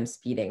crash because I'm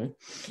speeding.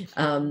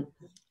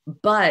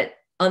 But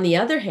on the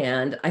other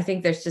hand, I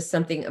think there's just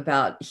something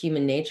about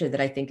human nature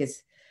that I think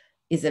is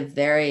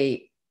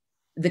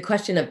the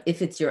question of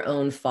if it's your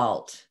own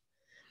fault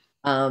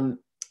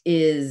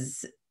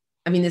is,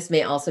 I mean, this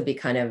may also be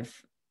kind of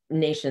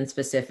nation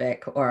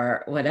specific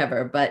or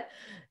whatever, but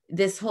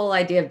this whole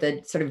idea of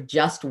the sort of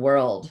just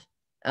world,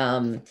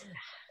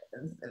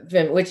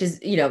 which is,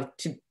 you know,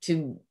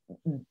 to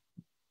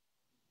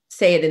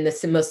say it in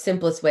the most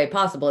simplest way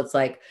possible, it's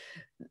like,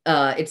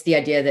 it's the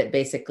idea that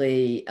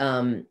basically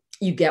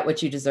you get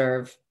what you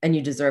deserve and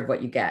you deserve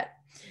what you get.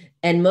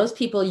 And most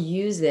people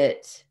use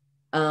it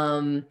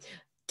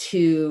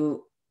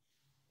to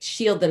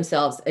shield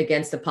themselves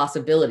against the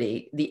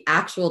possibility, the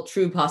actual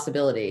true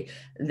possibility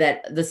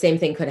that the same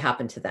thing could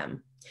happen to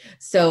them.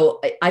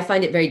 So I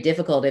find it very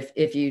difficult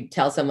if you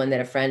tell someone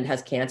that a friend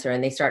has cancer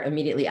and they start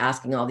immediately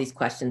asking all these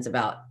questions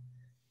about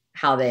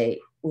how they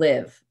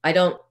live. I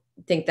don't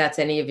think that's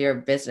any of your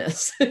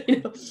business,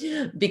 you know,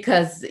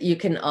 because you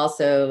can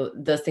also,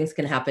 those things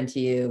can happen to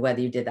you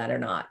whether you did that or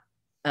not.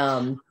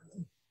 And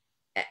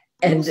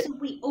And also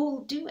we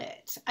all do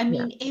it. I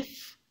mean,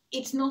 if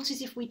it's not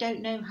as if we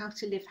don't know how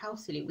to live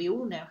healthily, we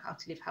all know how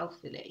to live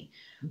healthily.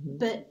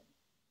 But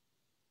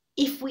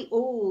if we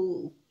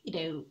all, you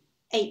know,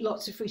 ate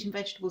lots of fruit and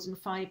vegetables and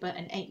fibre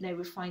and ate no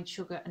refined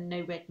sugar and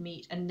no red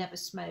meat and never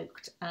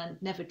smoked and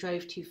never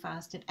drove too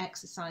fast and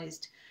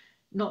exercised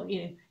not,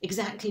 you know,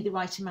 exactly the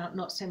right amount,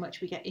 not so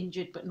much we get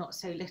injured but not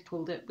so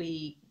little that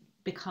we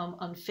become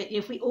unfit.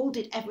 If we all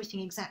did everything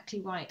exactly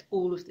right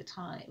all of the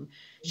time,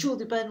 sure,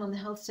 the burden on the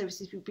health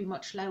services would be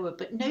much lower,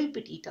 but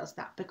nobody does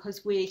that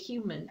because we're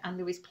human and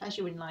there is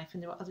pleasure in life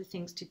and there are other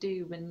things to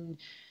do, and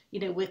you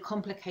know, we're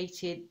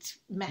complicated,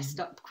 messed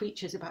up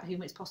creatures about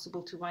whom it's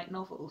possible to write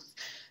novels.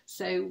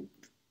 So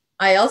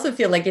I also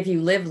feel like if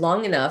you live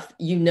long enough,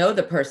 you know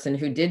the person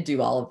who did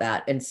do all of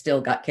that and still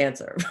got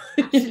cancer.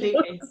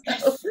 absolutely.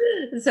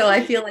 So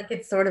I feel like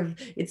it's sort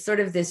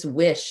of this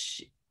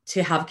wish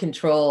to have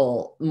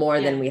control more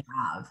than we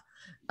have.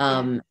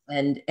 And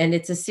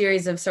it's a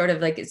series of sort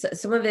of like,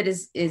 some of it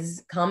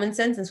is common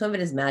sense and some of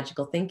it is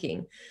magical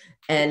thinking.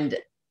 And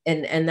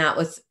that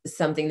was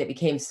something that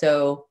became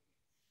so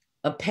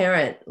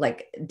apparent,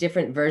 like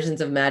different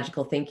versions of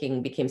magical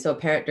thinking became so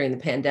apparent during the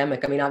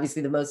pandemic. I mean,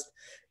 obviously the most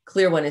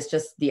clear one is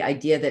just the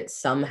idea that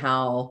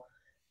somehow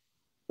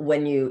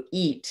when you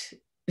eat,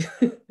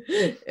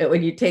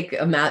 when you take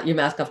your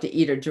mask off to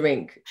eat or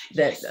drink,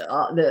 that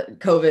the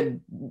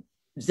COVID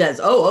says,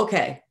 oh,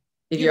 okay,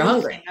 if you're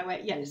hungry.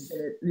 Yes.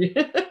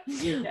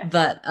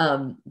 But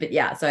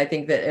yeah, so I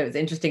think that it was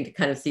interesting to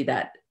kind of see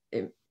that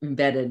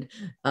embedded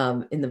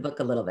in the book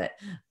a little bit.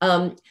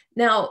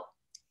 Now,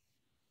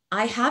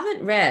 I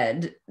haven't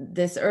read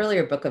this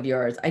earlier book of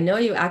yours. I know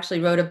you actually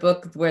wrote a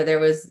book where there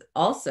was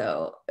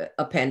also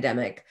a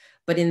pandemic,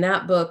 but in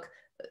that book,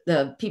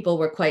 the people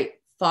were quite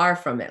far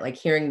from it, like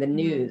hearing the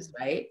news,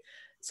 right?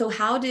 So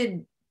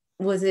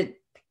was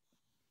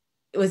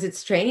it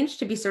strange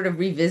to be sort of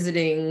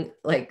revisiting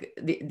like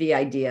the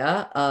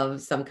idea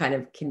of some kind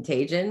of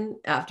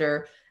contagion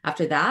after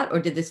that, or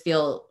did this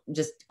feel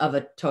just of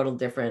a total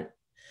different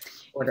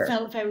order? It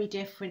felt very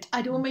different.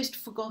 I'd almost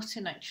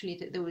forgotten actually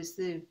that there was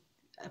a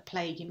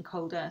plague in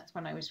Cold Earth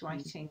when I was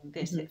writing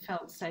this. It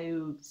felt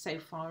so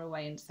far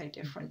away and so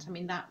different. I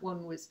mean, that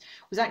one was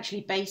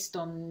actually based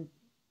on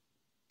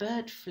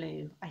bird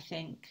flu, I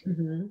think.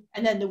 And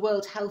then the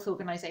World Health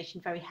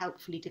Organization very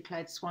helpfully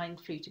declared swine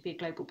flu to be a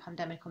global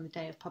pandemic on the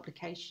day of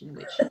publication,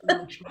 which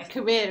launched my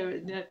career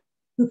in a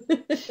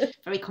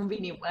very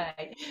convenient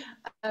way.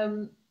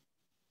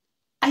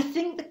 I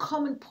think the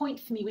common point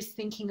for me was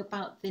thinking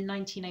about the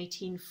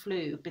 1918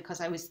 flu,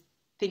 because I was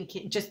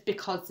thinking, just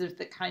because of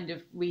the kind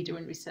of reader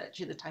and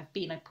researcher that I've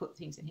been, I put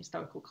things in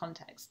historical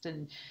context.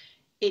 And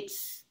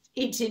it's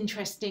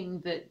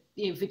interesting that,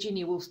 you know,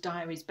 Virginia Woolf's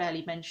diaries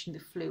barely mentioned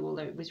the flu,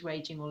 although it was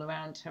raging all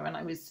around her. And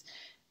I was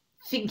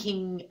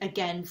thinking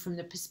again from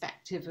the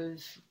perspective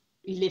of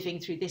living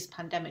through this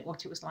pandemic,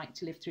 what it was like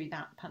to live through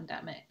that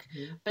pandemic.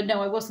 But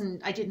no,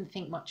 I didn't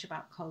think much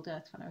about Cold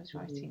Earth when I was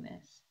writing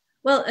this.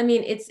 Well, I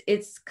mean,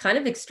 it's kind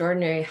of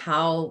extraordinary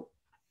how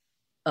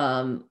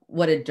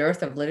what a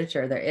dearth of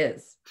literature there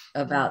is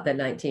about the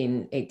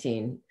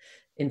 1918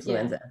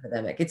 influenza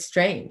epidemic. It's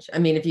strange. I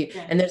mean,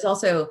 and there's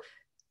also,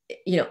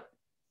 you know,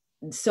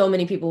 so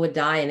many people would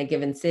die in a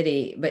given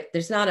city, but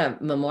there's not a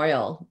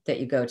memorial that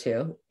you go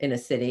to in a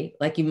city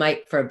like you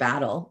might for a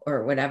battle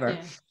or whatever.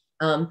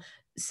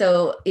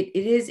 So it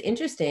is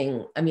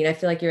interesting. I mean, I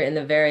feel like you're in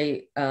the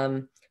very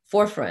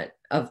forefront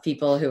of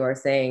people who are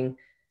saying,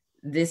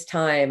 this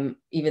time,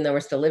 even though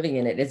we're still living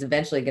in it, is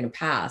eventually going to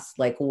pass.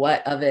 Like,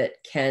 what of it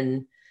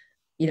can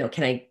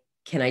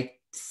I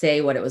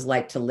say what it was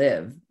like to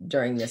live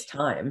during this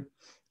time?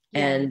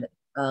 And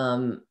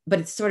but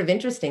it's sort of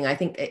interesting. I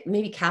think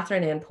maybe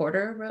Catherine Ann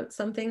Porter wrote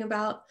something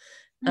about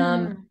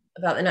the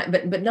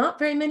night, but not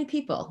very many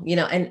people, you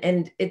know.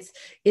 And it's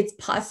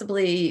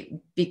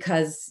possibly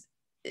because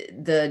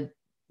the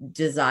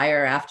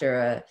desire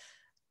after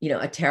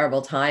a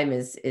terrible time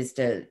is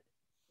to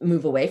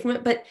move away from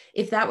it. But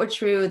if that were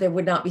true, there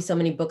would not be so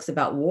many books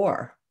about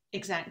war.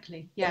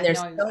 Exactly. Yeah. And there's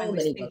so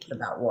many books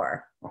about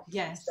war.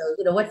 Yes. So,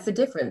 you know, what's the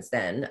difference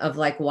then of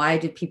like, why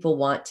do people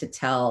want to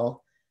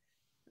tell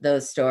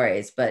those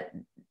stories? But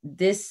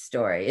this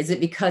story, is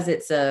it because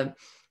it's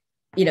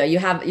you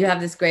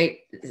have this great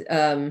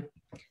part,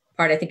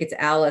 I think it's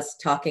Alice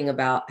talking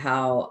about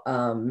how,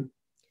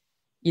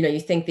 you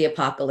think the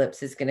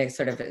apocalypse is going to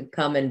sort of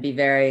come and be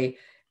very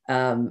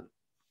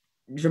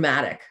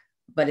dramatic,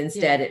 but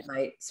instead it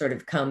might sort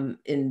of come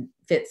in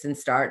fits and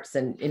starts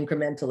and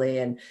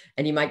incrementally,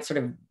 and you might sort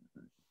of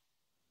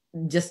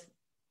just,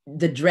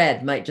 the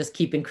dread might just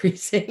keep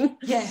increasing.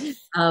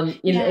 Yes. So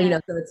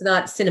it's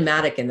not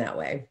cinematic in that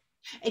way.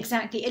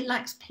 Exactly. It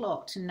lacks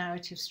plot and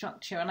narrative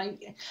structure. And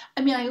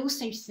I mean, I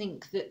also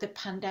think that the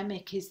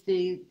pandemic is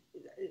the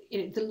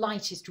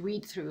lightest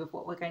read through of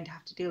what we're going to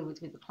have to deal with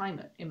the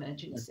climate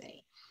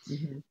emergency.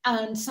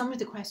 And some of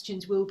the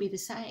questions will be the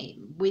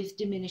same with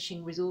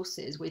diminishing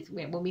resources, with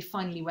when we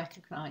finally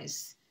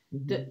recognise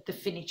the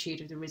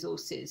finitude of the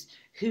resources,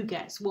 who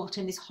gets what,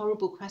 and this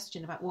horrible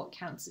question about what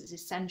counts as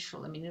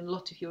essential. I mean, in a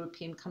lot of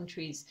European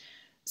countries,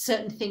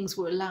 certain things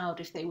were allowed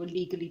if they were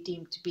legally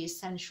deemed to be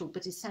essential,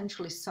 but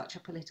essential is such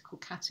a political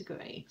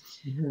category.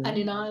 And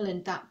in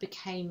Ireland, that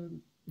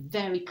became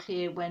very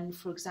clear when,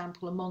 for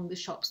example, among the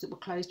shops that were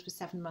closed for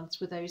 7 months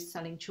were those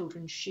selling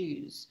children's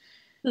shoes,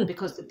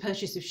 because the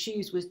purchase of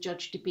shoes was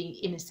judged to be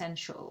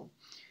inessential,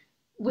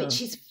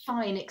 which is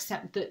fine,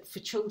 except that for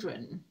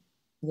children,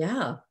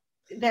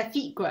 their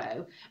feet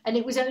grow. And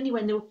it was only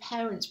when there were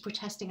parents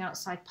protesting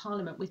outside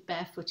Parliament with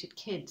barefooted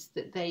kids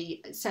that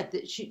they said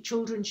that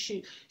children's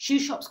shoe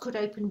shops could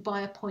open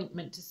by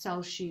appointment to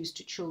sell shoes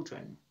to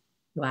children.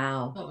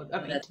 Wow. Oh, I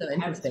mean, that's to so the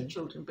parents of interesting.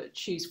 children, but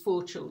shoes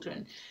for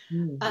children.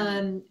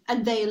 And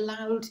they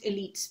allowed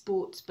elite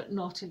sports, but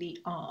not elite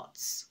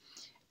arts.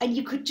 And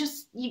you could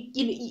just,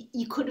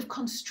 you could have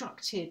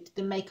constructed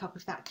the makeup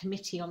of that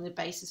committee on the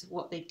basis of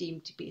what they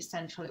deemed to be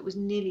essential. It was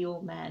nearly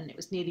all men. It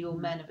was nearly all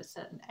men of a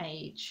certain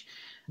age.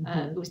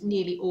 It was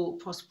nearly all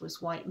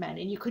prosperous white men.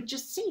 And you could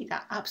just see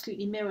that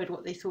absolutely mirrored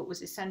what they thought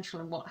was essential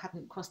and what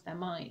hadn't crossed their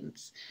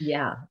minds.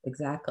 Yeah,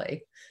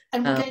 exactly.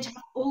 And we're going to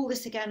have all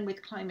this again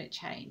with climate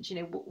change.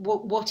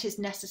 What is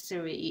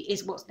necessary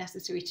is what's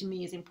necessary to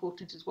me as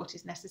important as what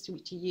is necessary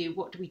to you.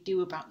 What do we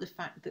do about the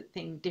fact that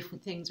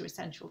different things are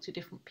essential to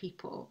different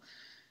people?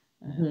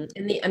 And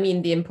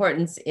the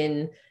importance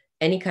in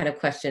any kind of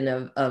question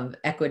of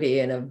equity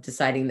and of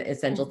deciding the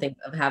essential thing,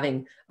 of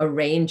having a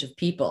range of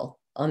people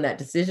on that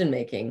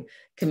decision-making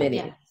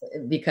committee,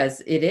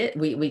 because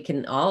we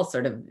can all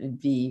sort of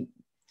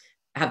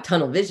have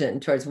tunnel vision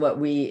towards what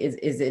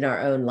is in our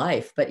own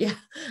life. But yeah,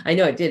 I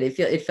know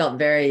it felt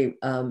very,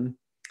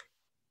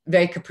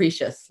 very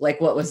capricious.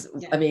 Like what was,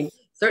 I mean,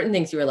 certain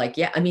things you were like,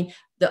 yeah, I mean,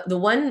 the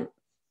one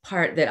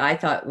part that I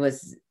thought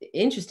was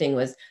interesting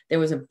was there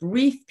was a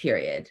brief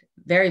period,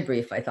 very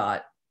brief, I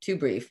thought, too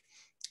brief,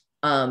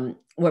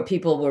 where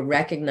people were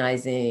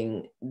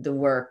recognizing the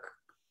work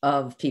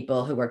of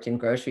people who worked in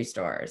grocery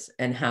stores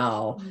and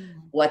how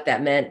what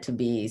that meant to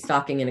be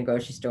stocking in a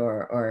grocery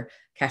store or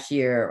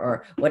cashier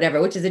or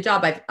whatever, which is a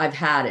job I've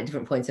had at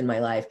different points in my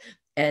life.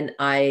 And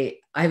I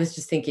was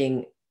just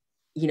thinking,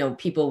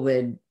 people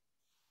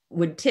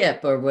would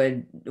tip or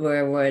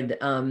would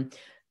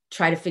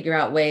try to figure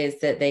out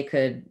ways that they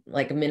could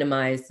like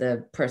minimize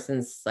the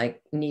person's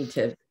like need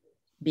to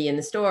be in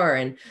the store.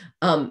 And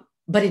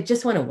but it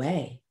just went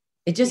away.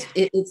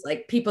 It's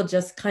like people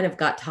just kind of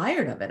got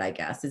tired of it, I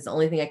guess. It's the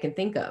only thing I can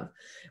think of.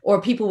 Or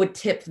people would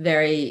tip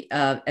very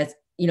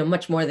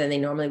much more than they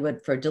normally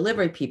would for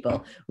delivery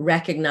people,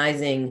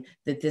 recognizing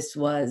that this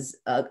was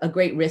a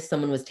great risk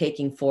someone was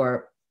taking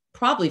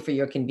probably for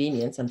your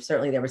convenience. And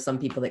certainly there were some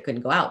people that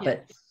couldn't go out,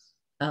 but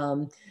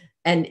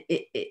and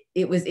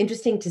it was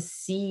interesting to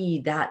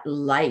see that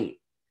light,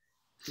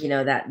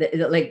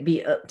 that like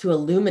be to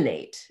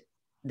illuminate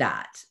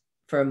that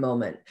for a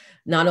moment.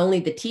 Not only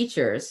the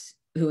teachers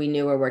who we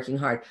knew were working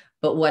hard,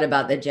 but what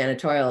about the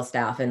janitorial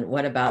staff and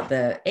what about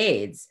the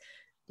aides?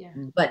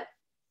 But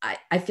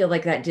I feel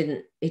like that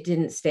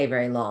didn't stay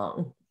very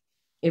long.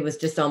 It was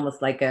just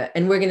almost like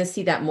and we're going to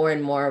see that more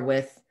and more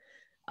with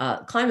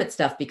climate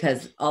stuff,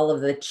 because all of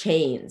the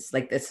chains,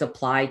 like the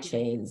supply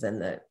chains and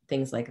the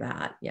things like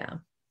that.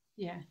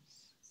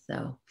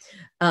 So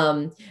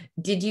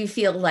did you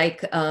feel like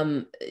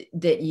that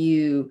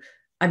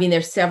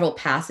there's several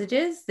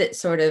passages that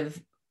sort of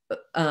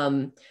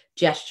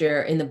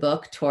gesture in the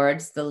book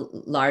towards the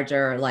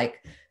larger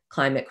like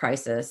climate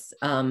crisis.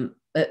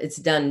 It's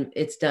done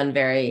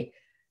very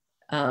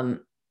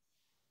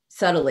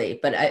subtly,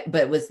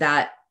 but was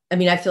that,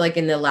 I feel like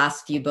in the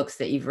last few books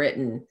that you've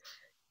written,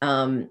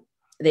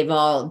 they've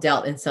all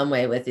dealt in some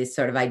way with these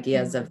sort of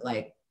ideas of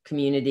like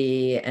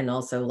community, and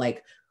also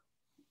like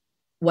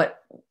what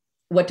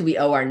do we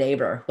owe our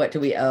neighbor? What do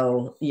we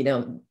owe,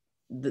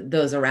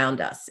 those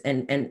around us?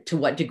 And to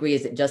what degree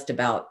is it just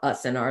about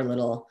us and our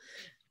little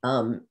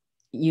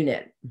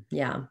unit?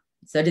 Yeah.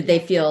 So did they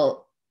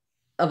feel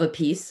of a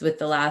piece with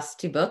the last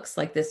two books,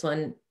 like this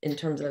one, in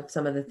terms of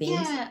some of the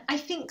themes? Yeah, I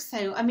think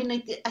so. I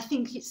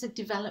think it's a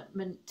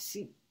development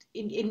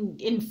in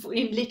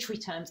literary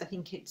terms. I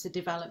think it's a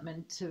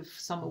development of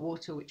Summer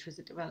Water, which was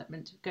a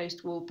development of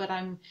Ghost Wall. But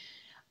I'm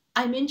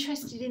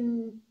interested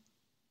in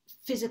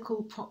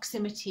physical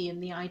proximity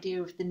and the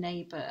idea of the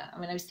neighbour.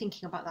 I was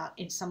thinking about that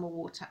in Summer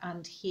Water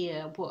and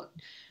here. What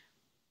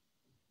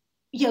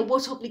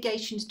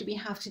obligations do we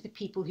have to the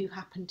people who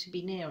happen to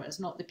be near us,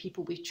 not the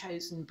people we've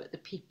chosen, but the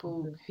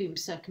people whom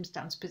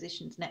circumstance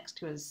positions next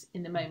to us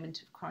in the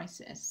moment of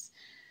crisis?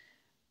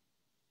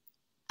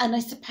 And I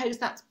suppose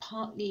that's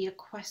partly a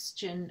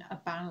question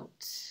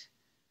about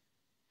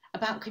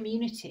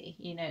community.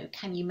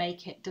 Can you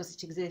make it? Does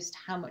it exist?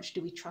 How much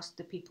do we trust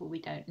the people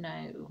we don't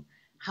know?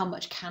 How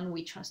much can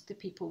we trust the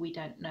people we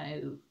don't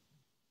know?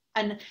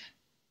 And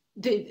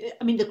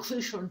the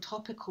crucial and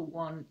topical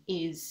one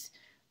is,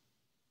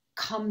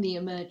 come the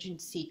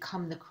emergency,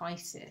 come the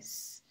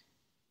crisis,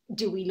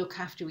 do we look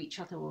after each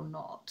other or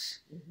not?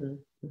 Mm-hmm.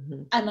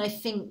 Mm-hmm. And I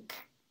think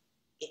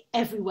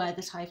everywhere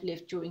that I've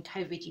lived during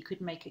COVID, you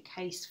could make a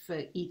case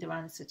for either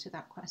answer to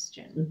that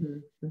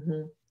question. Mm-hmm.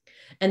 Mm-hmm.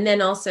 And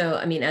then also,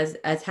 I mean,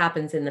 as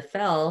happens in the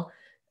Fell,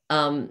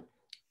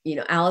 you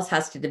know, Alice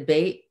has to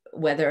debate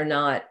whether or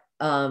not,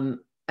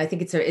 I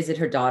think it's her, is it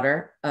her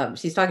daughter?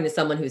 She's talking to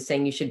someone who's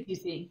saying you should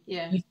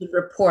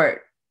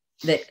report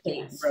that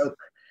Kate Yes. broke.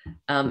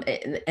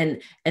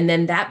 And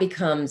then that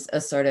becomes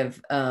a sort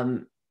of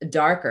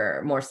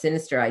darker, more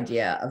sinister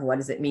idea of what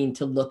does it mean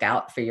to look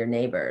out for your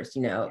neighbors?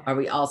 You know, are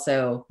we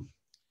also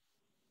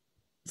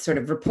sort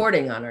of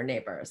reporting on our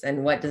neighbors,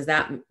 and what does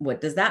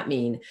that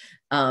mean?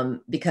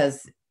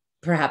 Because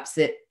perhaps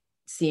it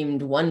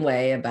seemed one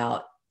way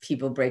about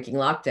people breaking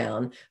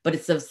lockdown, but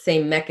it's the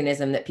same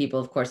mechanism that people,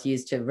 of course,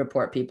 use to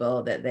report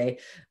people that they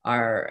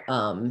are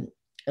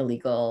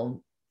illegally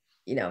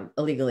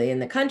in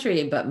the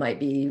country, but might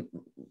be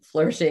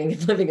flourishing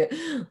and living a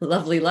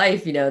lovely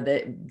life, you know,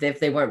 that if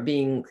they weren't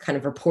being kind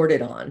of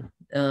reported on.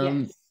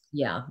 Yes.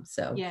 Yeah.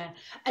 So. Yeah.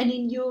 And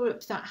in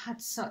Europe, that had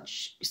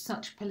such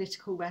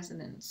political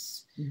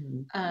resonance.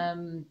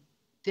 Mm-hmm.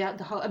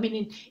 The whole, I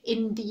mean,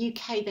 in the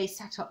UK, they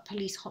set up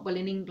well,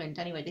 in England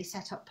anyway, they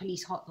set up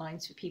police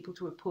hotlines for people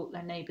to report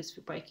their neighbours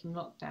for breaking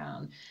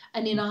lockdown.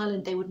 And in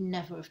Ireland, they would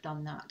never have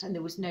done that. And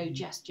there was no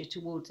gesture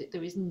towards it.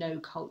 There is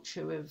no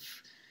culture of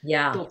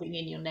dobbing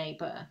in your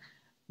neighbour.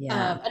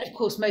 Yeah. And of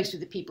course, most of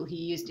the people who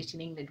used it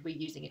in England were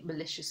using it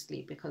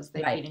maliciously because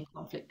they've been in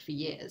conflict for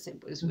years.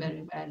 It was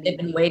very rarely. They've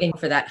been waiting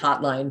for that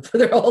hotline for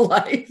their whole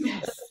life.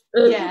 Yes.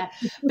 Yeah.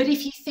 But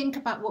if you think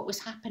about what was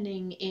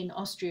happening in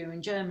Austria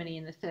and Germany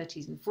in the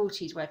 30s and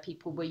 40s, where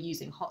people were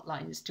using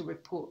hotlines to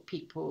report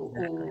people,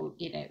 or,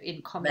 you know,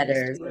 in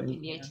communist Europe in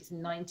the 80s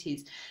and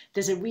 90s,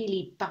 there's a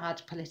really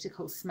bad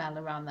political smell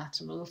around that,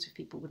 and a lot of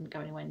people wouldn't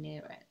go anywhere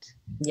near it.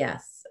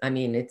 Yes. I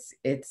mean, it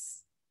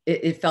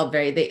felt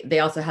very, they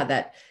also had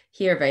that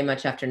here very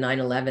much after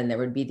 9/11. There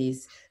would be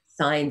these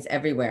signs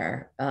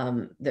everywhere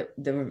that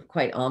were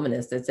quite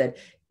ominous that said,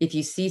 if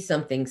you see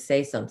something,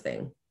 say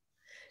something.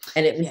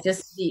 And it was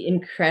just the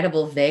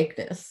incredible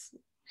vagueness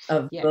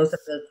of both of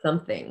those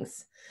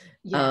somethings.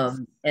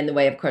 And the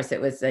way, of course,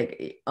 it was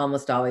like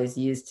almost always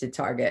used to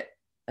target,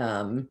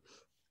 you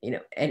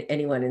know,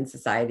 anyone in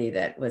society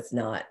that was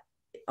not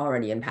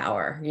already in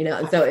power, you know.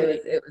 And so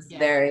it was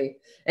very,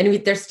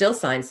 and there's still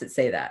signs that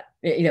say that,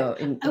 you know.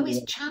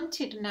 It's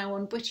chanted now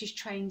on British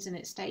trains and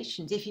at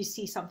stations. If you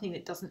see something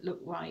that doesn't look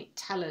right,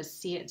 tell us,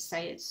 see it,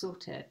 say it,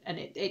 sort it. And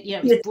it you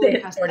know, it's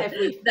broadcast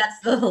That's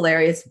the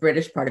hilarious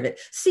British part of it.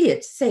 See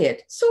it, say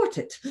it, sort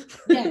it.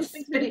 Yes,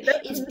 but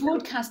it's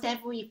broadcast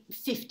every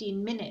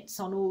 15 minutes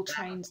on all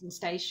trains and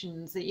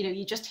stations. You know,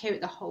 you just hear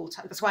it the whole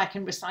time. That's why I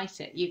can recite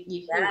it. You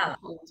hear it the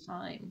whole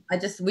time.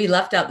 We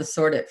left out the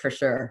sort it for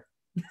sure.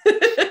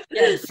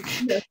 Yes.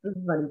 That's the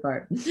funny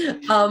part.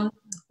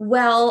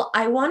 Well,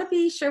 I want to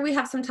be sure we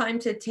have some time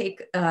to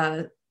take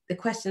the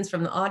questions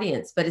from the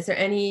audience, but is there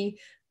any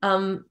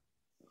other,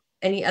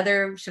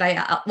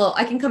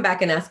 I can come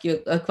back and ask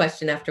you a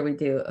question after we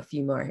do a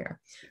few more here.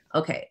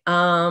 Okay,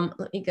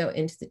 let me go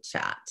into the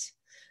chat.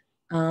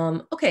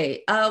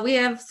 Okay, we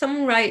have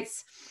someone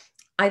writes,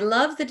 I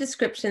love the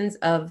descriptions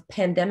of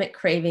pandemic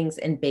cravings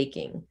and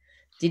baking.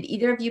 Did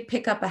either of you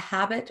pick up a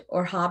habit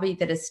or hobby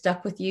that has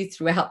stuck with you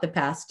throughout the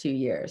past 2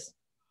 years?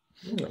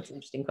 That's an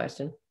interesting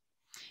question.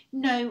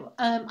 No,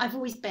 I've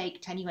always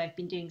baked anyway. I've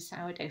been doing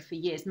sourdough for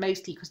years,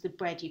 mostly because the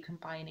bread you can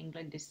buy in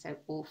England is so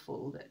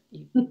awful that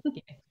you know,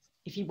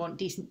 if you want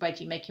decent bread,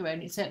 you make your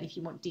own. And certainly if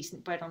you want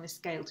decent bread on a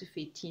scale to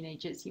feed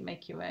teenagers, you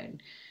make your own.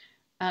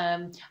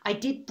 I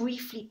did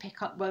briefly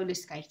pick up roller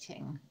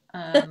skating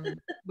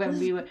when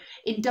we were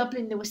in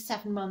Dublin. There were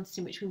 7 months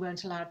in which we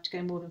weren't allowed to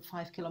go more than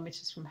 5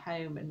 kilometres from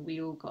home, and we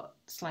all got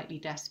slightly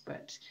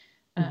desperate.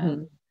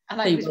 And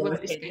I was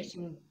roller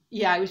skating.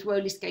 Yeah, I was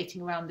roller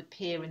skating around the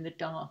pier in the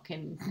dark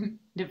in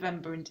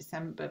November and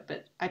December,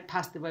 but I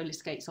passed the roller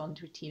skates on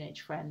to a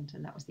teenage friend,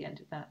 and that was the end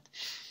of that.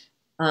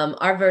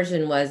 Our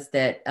version was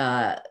that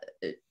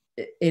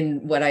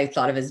in what I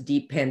thought of as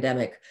deep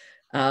pandemic,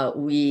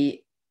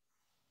 we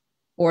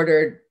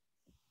ordered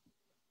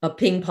a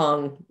ping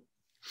pong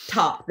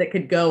top that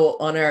could go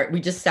on we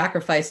just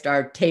sacrificed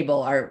our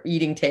table, our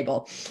eating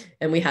table,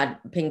 and we had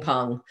ping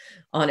pong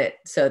on it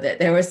so that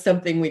there was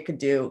something we could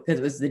do because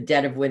it was the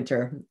dead of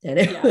winter, and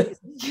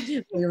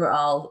we were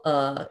all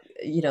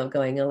you know,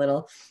 going a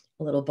little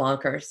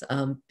bonkers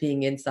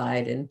being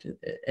inside,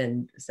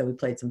 and so we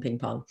played some ping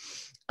pong.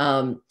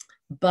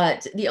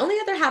 But the only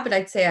other habit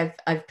I'd say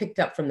I've picked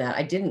up from that,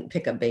 I didn't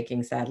pick up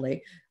baking,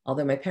 sadly,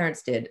 although my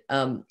parents did,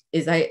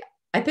 is I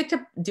picked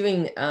up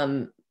doing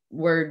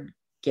word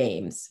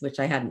games, which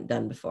I hadn't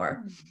done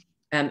before.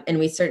 And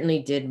we certainly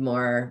did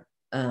more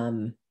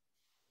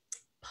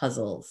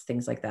puzzles,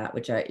 things like that,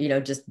 which are, you know,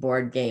 just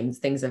board games,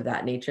 things of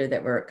that nature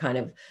that were kind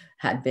of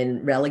had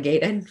been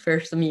relegated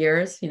for some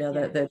years, you know,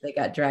 that they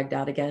got dragged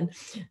out again.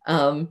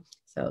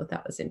 So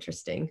that was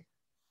interesting.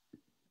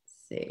 Let's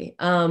see.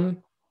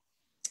 I'm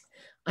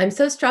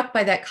so struck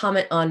by that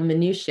comment on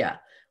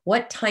minutia.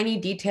 What tiny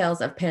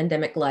details of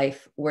pandemic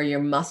life were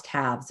your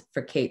must-haves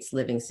for Kate's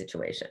living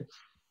situation?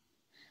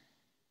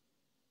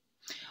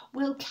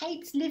 Well,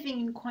 Kate's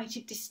living in quite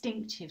a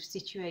distinctive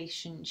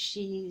situation.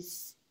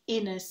 She's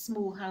in a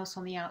small house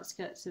on the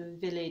outskirts of a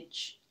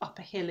village up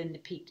a hill in the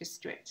Peak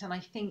District. And I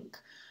think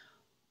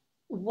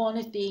one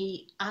of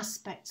the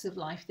aspects of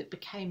life that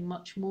became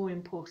much more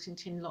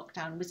important in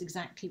lockdown was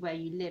exactly where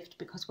you lived,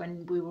 because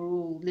when we were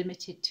all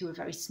limited to a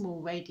very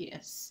small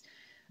radius,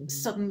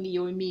 suddenly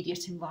your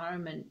immediate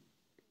environment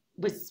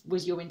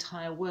was your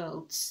entire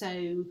world.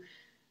 So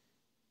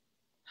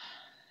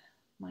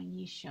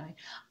minutiae.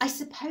 I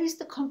suppose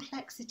the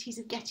complexities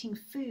of getting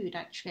food,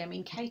 actually. I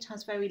mean, Kate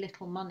has very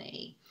little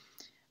money.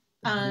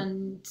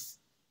 And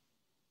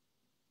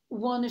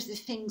one of the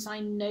things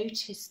I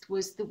noticed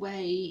was the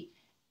way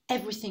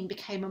everything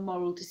became a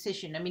moral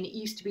decision. I mean, it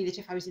used to be that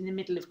if I was in the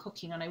middle of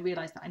cooking and I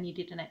realised that I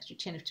needed an extra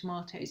tin of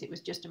tomatoes, it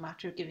was just a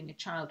matter of giving a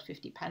child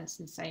 50 pence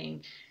and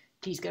saying,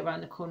 please go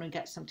around the corner and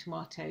get some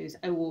tomatoes.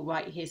 Oh, all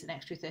right, here's an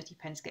extra 30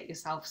 pence, get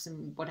yourself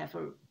some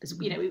whatever.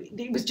 You know,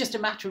 it was just a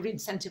matter of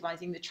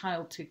incentivizing the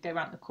child to go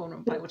around the corner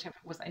and buy whatever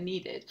it was I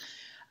needed.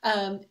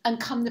 And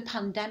come the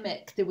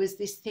pandemic, there was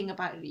this thing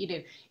about, you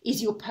know,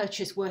 is your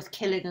purchase worth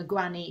killing a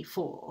granny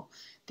for?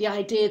 The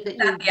idea that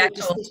you're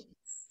just,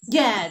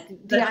 yeah,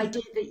 the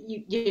idea that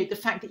you the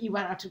fact that you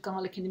ran out of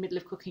garlic in the middle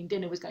of cooking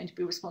dinner was going to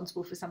be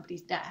responsible for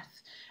somebody's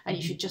death, and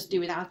you should just do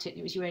without it, and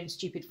it was your own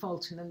stupid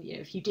fault. And then, you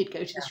know, if you did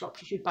go to the shop,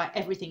 you should buy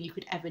everything you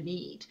could ever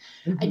need.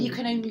 And you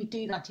can only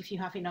do that if you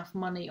have enough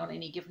money on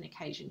any given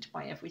occasion to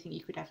buy everything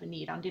you could ever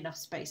need and enough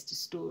space to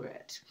store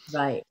it.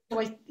 Right.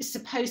 So I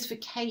suppose for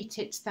Kate,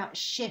 it's that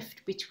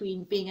shift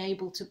between being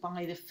able to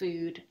buy the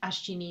food as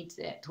she needs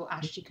it or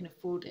as she can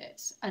afford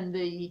it, and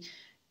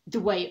the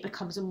way it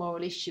becomes a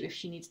moral issue if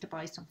she needs to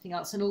buy something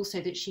else, and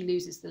also that she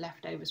loses the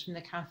leftovers from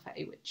the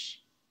cafe,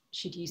 which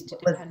she'd used to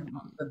depend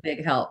on. A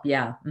big help,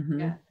 yeah.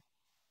 Yeah.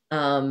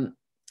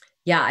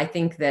 Yeah, I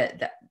think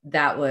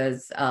that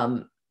was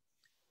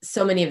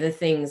so many of the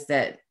things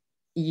that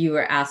you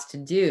were asked to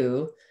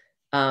do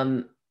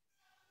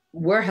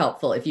were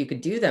helpful if you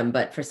could do them,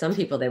 but for some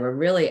people they were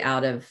really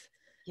out of,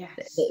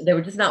 they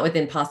were just not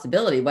within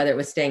possibility, whether it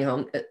was staying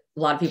home. A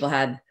lot of people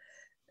had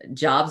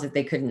jobs that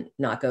they couldn't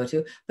not go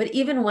to. But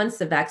even once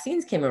the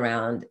vaccines came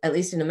around, at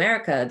least in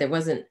America, there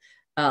wasn't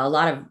a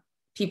lot of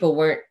people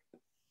weren't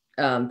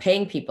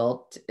paying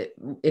people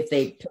if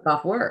they took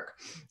off work.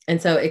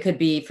 And so it could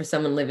be for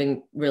someone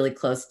living really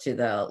close to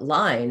the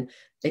line,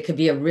 it could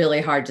be a really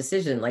hard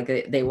decision.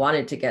 Like they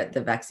wanted to get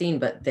the vaccine,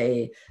 but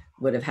they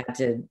would have had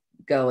to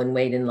go and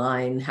wait in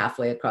line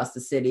halfway across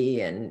the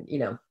city and, you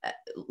know,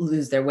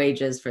 lose their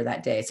wages for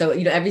that day. So,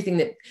 you know, everything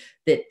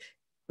that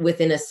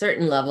within a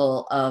certain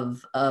level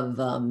of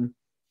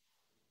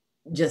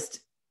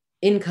just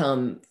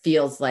income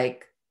feels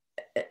like,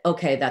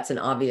 okay, that's an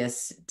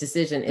obvious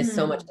decision, is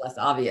so much less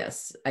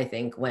obvious, I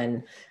think,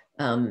 when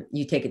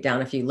you take it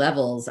down a few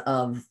levels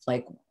of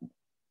like,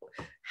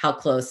 how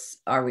close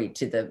are we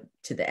to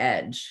the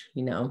edge,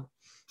 you know?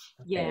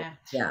 Yeah.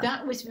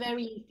 That was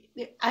very,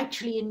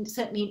 actually,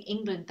 certainly in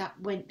England, that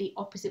went the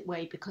opposite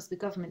way, because the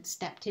government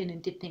stepped in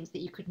and did things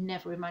that you could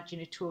never imagine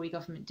a Tory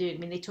government doing. I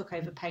mean, they took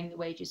over paying the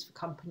wages for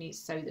companies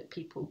so that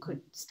people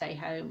could stay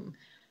home.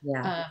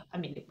 I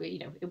mean,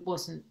 it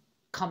wasn't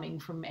coming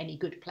from any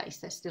good place.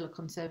 They're still a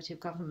Conservative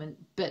government.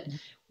 But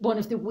one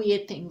of the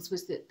weird things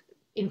was that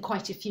in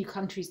quite a few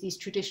countries, these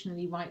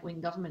traditionally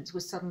right-wing governments were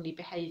suddenly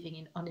behaving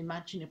in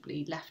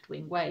unimaginably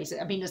left-wing ways.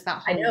 I mean, there's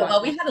that whole... I know.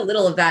 Well, we had a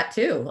little of that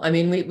too. I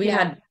mean, we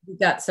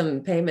got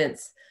some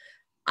payments.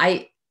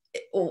 I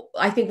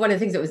think one of the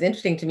things that was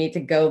interesting to me,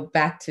 to go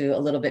back to a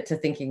little bit to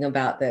thinking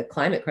about the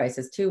climate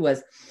crisis too,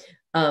 was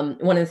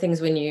one of the things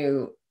when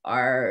you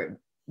are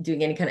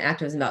doing any kind of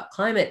activism about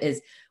climate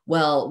is,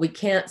 well, we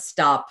can't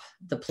stop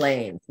the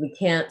planes. We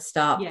can't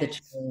stop the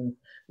train.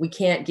 We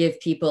can't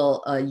give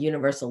people a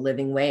universal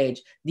living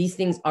wage. These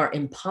things are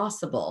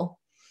impossible.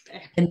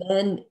 And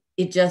then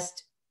it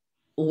just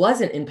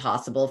wasn't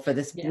impossible for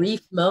this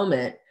brief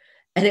moment.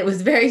 And it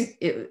was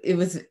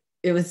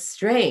it was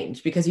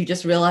strange, because you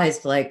just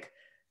realized, like,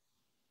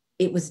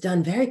 it was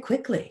done very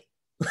quickly.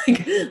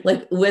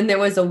 like when there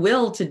was a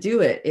will to do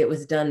it, it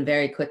was done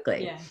very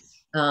quickly.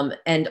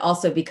 And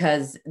also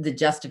because the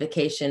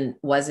justification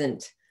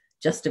wasn't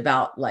just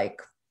about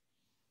like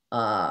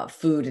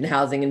food and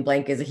housing and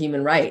blank as a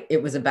human right.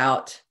 It was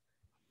about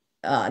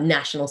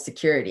national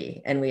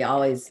security. And we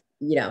always,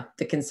 you know,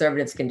 the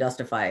conservatives can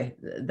justify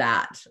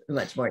that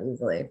much more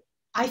easily.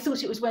 I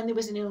thought it was when there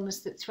was an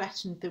illness that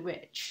threatened the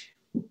rich.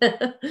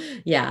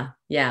 Yeah.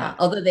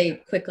 Although they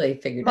quickly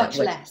figured much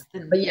out less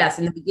than, but yes,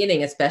 in the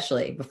beginning,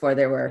 especially before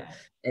there were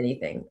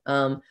anything.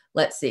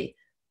 Let's see.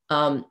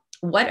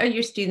 What are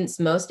your students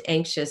most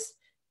anxious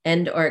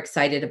and or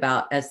excited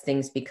about as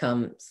things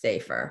become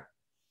safer?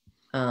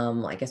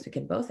 I guess we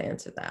can both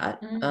answer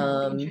that.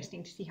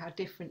 Interesting to see how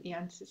different the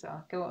answers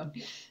are. Go on.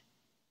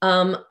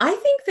 I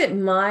think that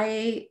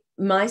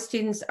my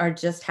students are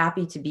just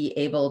happy to be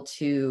able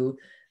to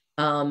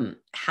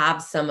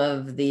have some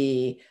of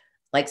the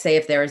like say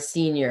if they're a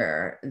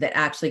senior, that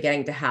actually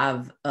getting to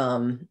have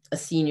a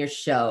senior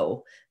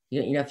show,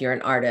 you know, if you're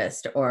an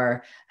artist,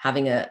 or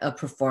having a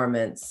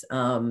performance.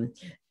 And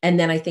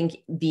then I think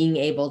being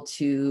able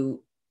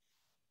to,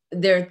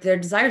 their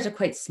desires are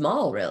quite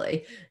small,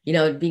 really, you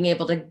know, being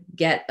able to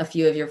get a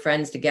few of your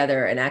friends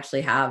together and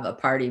actually have a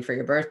party for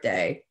your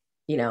birthday,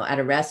 you know, at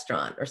a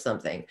restaurant or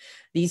something.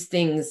 These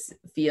things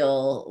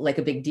feel like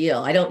a big deal.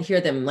 I don't hear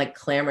them like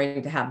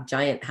clamoring to have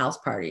giant house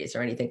parties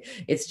or anything.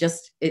 It's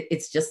just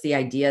the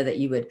idea that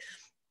you would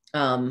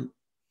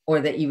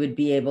or that you would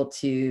be able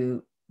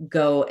to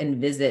go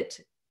and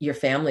visit your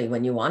family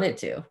when you wanted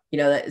to, you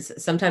know, that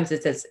sometimes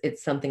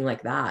it's something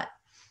like that.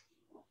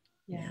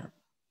 Yeah.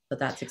 But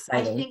that's I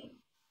exciting. think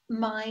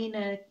mine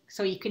are,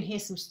 so you can hear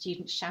some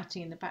students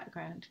shouting in the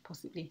background,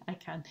 possibly I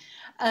can.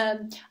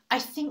 I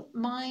think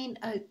mine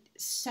are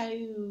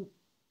so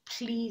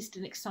pleased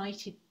and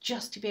excited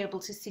just to be able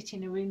to sit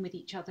in a room with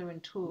each other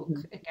and talk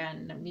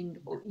again. I mean,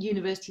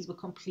 universities were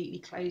completely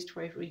closed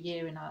for over a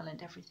year in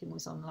Ireland, everything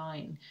was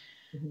online.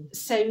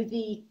 So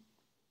the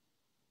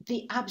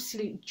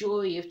absolute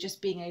joy of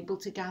just being able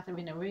to gather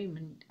in a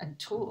room and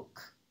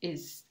talk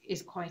is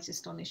quite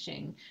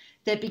astonishing.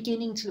 They're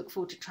beginning to look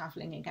forward to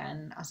travelling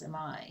again, as am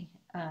I.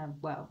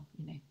 Well,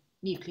 you know,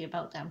 nuclear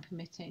meltdown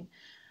permitting.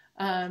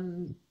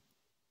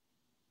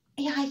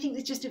 Yeah, I think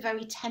there's just a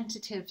very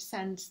tentative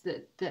sense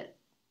that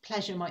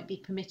pleasure might be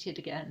permitted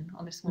again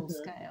on a small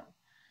scale.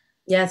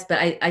 Yes, but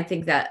I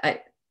think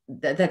that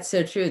that's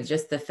so true.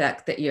 Just the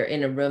fact that you're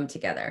in a room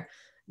together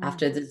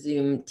after the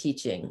Zoom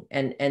teaching,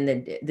 and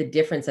the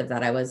difference of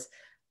that, I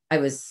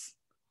was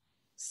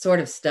sort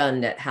of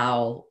stunned at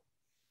how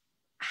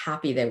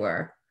happy they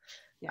were.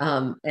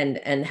 Yeah.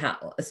 And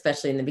how,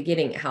 especially in the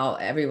beginning, how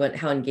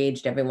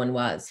engaged everyone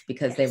was,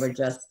 because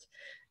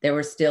there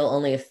were still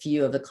only a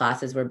few of the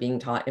classes were being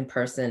taught in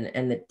person,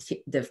 and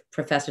the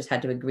professors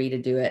had to agree to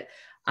do it.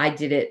 I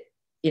did it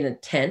in a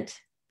tent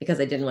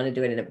because I didn't want to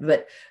do it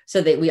but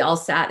so we all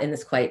sat in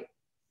this quite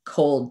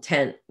cold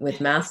tent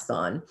with masks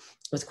on.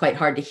 It was quite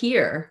hard to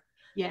hear.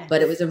 Yeah.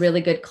 But it was a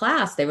really good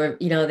class. They were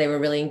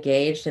really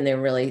engaged, and they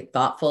were really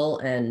thoughtful,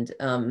 and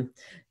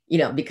you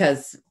know,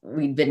 because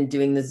we'd been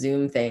doing the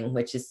Zoom thing,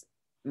 which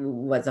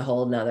was a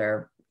whole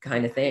nother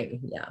kind of thing.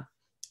 Yeah.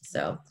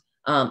 So,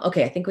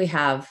 okay. I think we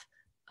have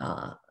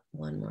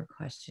one more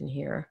question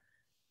here.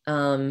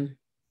 When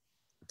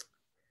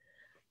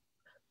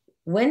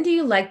do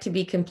you like to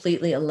be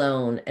completely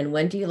alone, and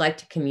when do you like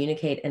to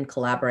communicate and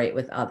collaborate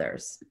with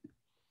others?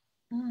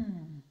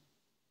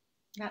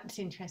 That's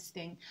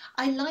interesting.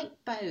 I like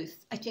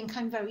both. I think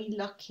I'm very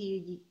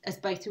lucky as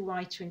both a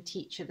writer and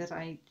teacher that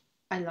I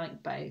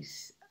like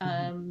both.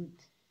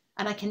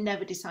 And I can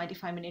never decide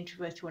if I'm an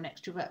introvert or an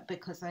extrovert,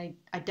 because I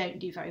don't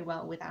do very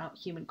well without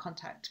human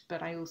contact,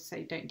 but I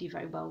also don't do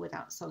very well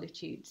without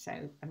solitude. So,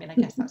 I mean, I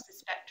guess that's the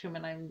spectrum,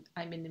 and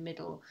I'm in the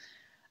middle.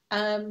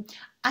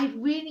 I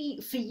really,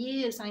 for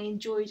years, I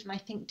enjoyed and I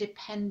think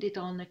depended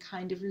on a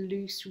kind of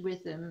loose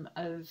rhythm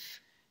of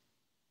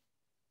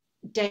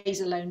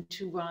days alone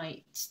to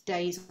write,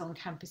 days on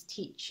campus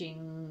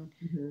teaching,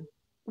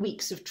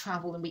 weeks of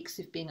travel and weeks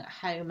of being at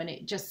home. And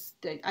it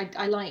just,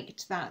 I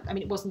liked that. I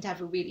mean, it wasn't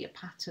ever really a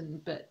pattern,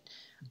 but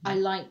I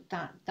liked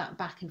that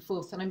back and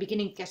forth. And I'm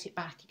beginning to get it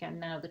back again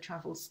now. The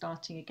travel's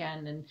starting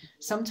again. And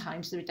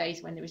sometimes there are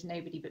days when there is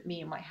nobody but me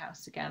in my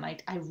house again.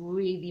 I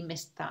really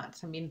missed that.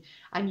 I mean,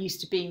 I'm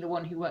used to being the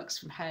one who works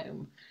from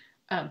home.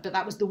 But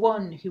that was the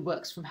one who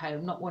works from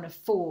home, not one of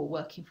four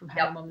working from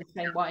home on the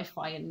same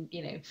Wi-Fi. And,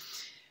 you know,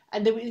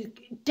 and there were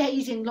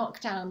days in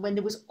lockdown when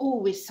there was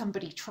always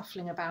somebody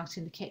truffling about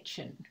in the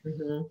kitchen.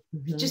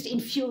 Just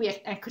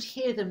infuriating. I could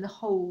hear them the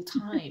whole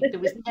time. There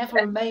was never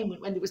a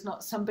moment when there was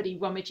not somebody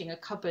rummaging a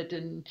cupboard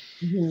and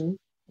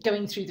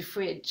going through the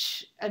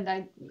fridge. And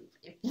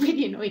it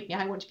really annoyed me.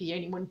 I want to be the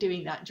only one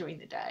doing that during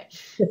the day.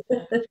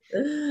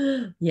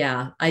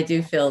 Yeah, I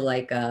do feel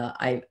like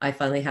I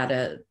finally had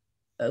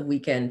a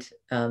weekend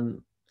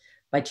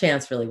by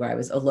chance, really, where I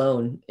was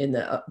alone in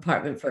the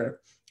apartment for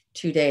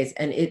 2 days,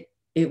 and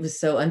it was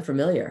so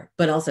unfamiliar,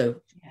 but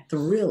also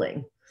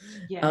thrilling.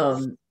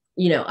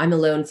 You know, I'm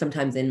alone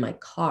sometimes in my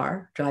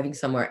car driving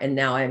somewhere,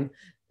 and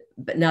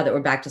but now that we're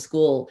back to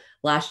school,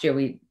 last year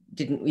we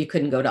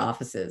couldn't go to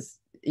offices,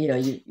 you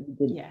know,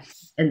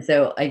 and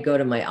so I go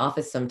to my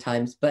office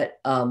sometimes, but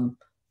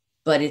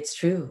it's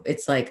true.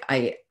 It's like,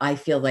 I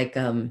feel like,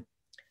 I'm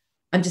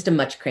just a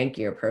much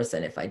crankier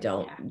person if I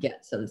don't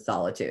get some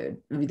solitude.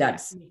 I mean,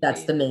 that's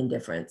the main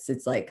difference.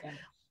 It's like,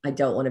 I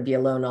don't want to be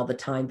alone all the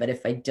time, but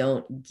if I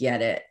don't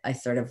get it, I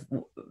sort of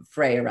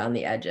fray around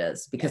the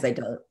edges, because I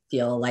don't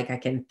feel like I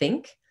can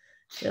think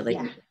really.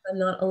 I'm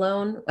not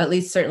alone, at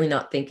least certainly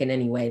not think in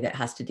any way that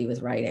has to do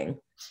with writing.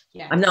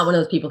 I'm not one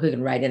of those people who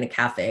can write in a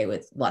cafe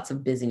with lots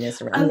of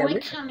busyness around. I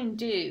can and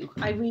do.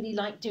 I really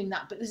like doing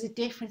that, but there's a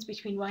difference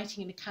between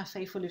writing in a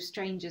cafe full of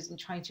strangers and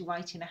trying to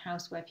write in a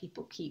house where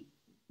people keep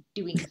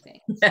doing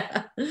things.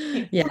 I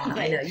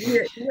know.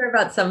 You hear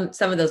about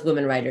some of those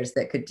women writers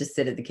that could just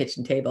sit at the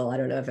kitchen table. I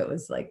don't know if it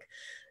was like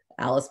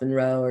Alice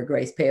Munro or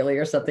Grace Paley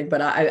or something,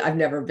 but I've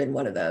never been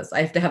one of those.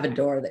 I have to have a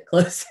door that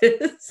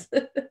closes.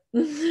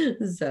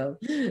 So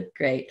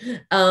great.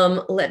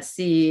 Let's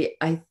see.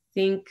 I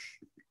think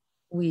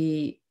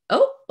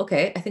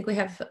okay. I think we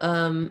have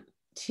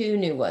two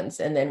new ones,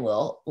 and then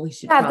we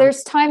should probably...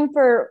 there's time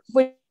for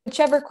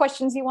whichever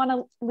questions you want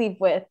to leave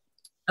with.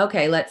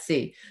 Okay, let's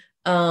see.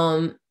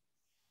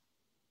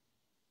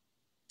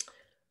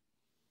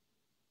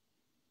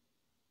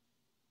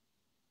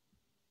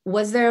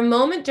 Was there a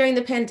moment during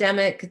the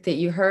pandemic that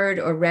you heard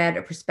or read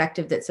a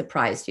perspective that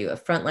surprised you, a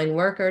frontline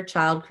worker,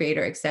 child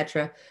creator,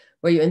 etc.?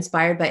 Were you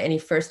inspired by any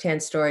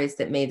firsthand stories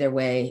that made their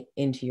way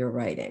into your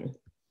writing?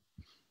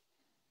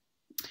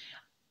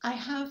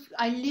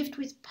 I lived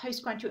with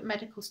postgraduate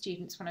medical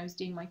students when I was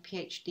doing my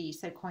PhD,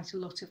 so quite a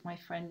lot of my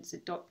friends are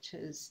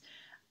doctors,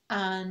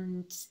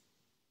 and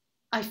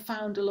I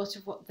found a lot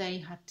of what they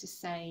had to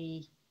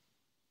say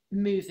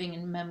moving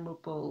and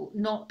memorable,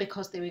 not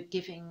because they were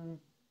giving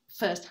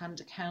first-hand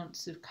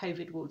accounts of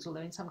COVID wards, although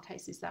in some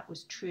cases that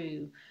was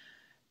true,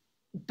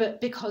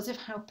 but because of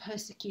how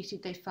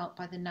persecuted they felt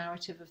by the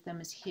narrative of them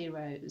as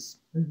heroes.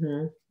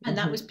 And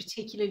that was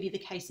particularly the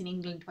case in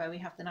England, where we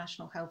have the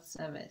National Health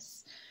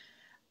Service.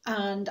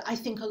 And I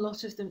think a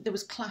lot of them, there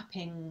was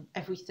clapping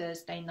every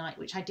Thursday night,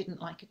 which I didn't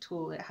like at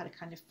all. It had a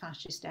kind of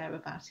fascist air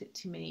about it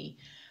to me.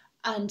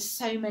 And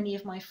so many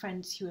of my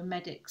friends who were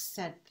medics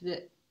said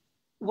that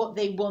what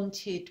they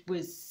wanted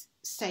was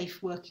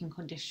safe working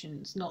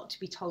conditions, not to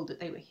be told that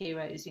they were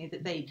heroes,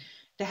 that they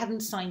hadn't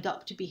signed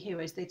up to be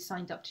heroes, they'd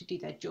signed up to do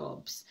their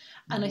jobs.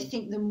 And I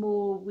think the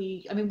more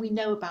we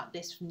know about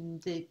this from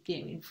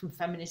from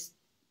feminist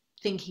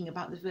thinking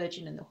about the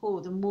Virgin and the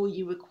Whore, the more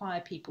you require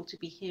people to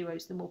be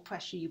heroes, the more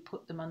pressure you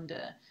put them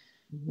under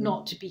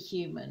not to be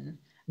human.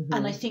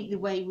 And I think the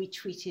way we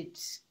treated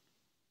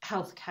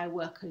healthcare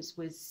workers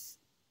was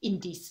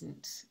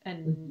indecent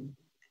and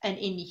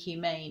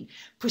inhumane,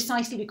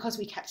 precisely because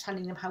we kept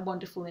telling them how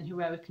wonderful and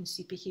heroic and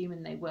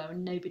superhuman they were,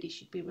 and nobody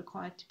should be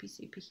required to be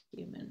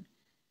superhuman.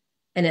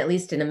 And at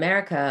least in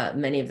America,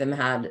 many of them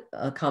had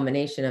a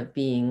combination of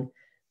being,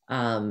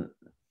 there'd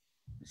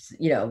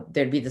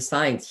be the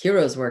signs,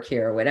 heroes work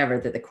here or whatever,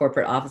 that the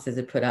corporate offices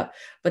had put up,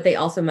 but they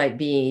also might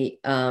be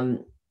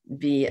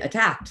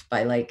attacked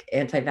by like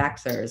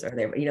anti-vaxxers, or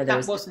there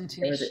wasn't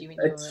an issue in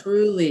Europe.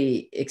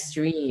 Truly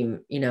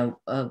extreme,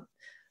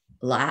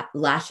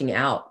 lashing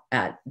out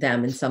at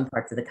them in some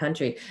parts of the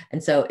country.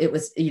 And so it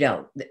was,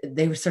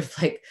 they were sort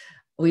of like,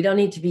 we don't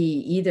need to be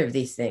either of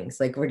these things.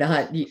 Like, we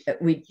don't need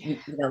you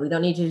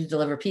to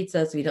deliver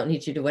pizzas. We don't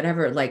need you to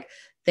whatever, like,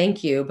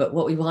 thank you. But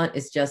what we want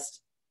is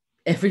just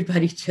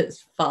everybody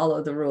just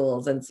follow the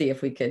rules and see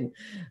if we can,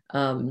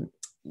 flatten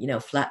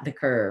the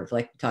curve,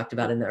 like we talked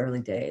about in the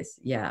early days.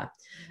 Yeah.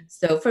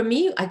 So for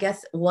me, I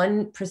guess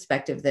one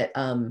perspective that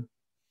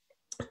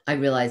I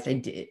realized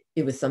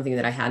it was something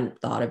that I hadn't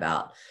thought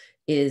about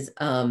is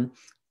I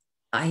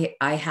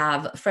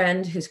have a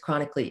friend who's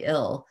chronically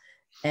ill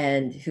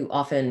and who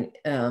often,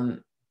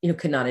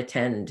 could not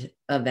attend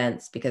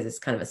events because it's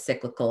kind of a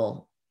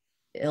cyclical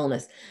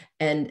illness.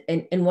 And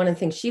one of the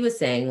things she was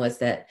saying was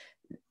that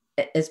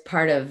as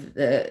part of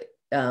the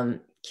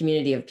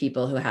community of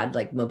people who had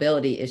like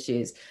mobility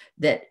issues,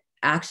 that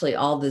actually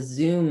all the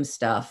Zoom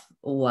stuff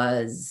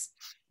was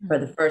for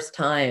the first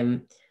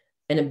time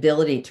an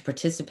ability to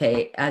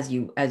participate as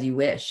you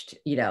wished,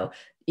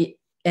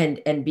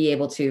 and be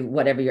able to,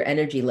 whatever your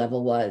energy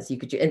level was, you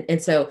could do.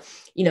 And so,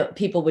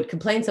 people would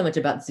complain so much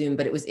about Zoom,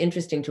 but it was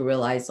interesting to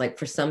realize, like,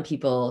 for some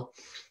people,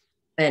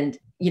 and,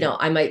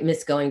 I might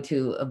miss going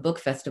to a book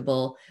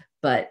festival,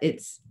 but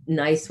it's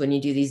nice when you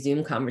do these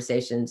Zoom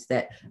conversations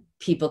that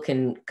people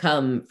can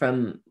come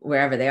from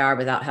wherever they are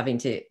without having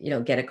to,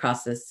 get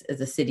across this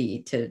as a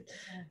city to,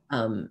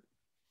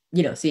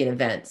 see an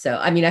event. So,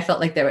 I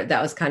felt like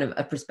that was kind of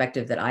a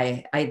perspective that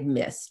I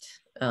missed.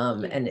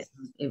 And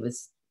it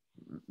was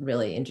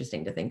really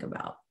interesting to think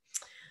about.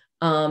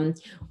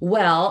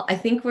 Well, I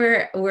think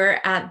we're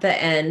at the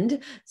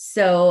end.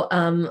 So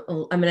I'm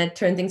going to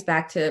turn things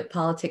back to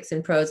politics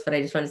and prose, but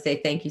I just want to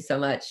say thank you so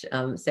much,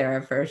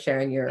 Sarah, for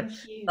sharing your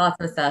thoughts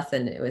with us.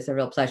 And it was a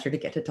real pleasure to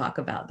get to talk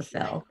about the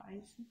Fell.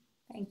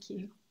 Thank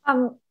you.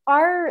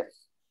 Our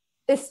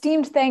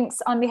esteemed thanks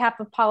on behalf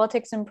of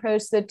Politics and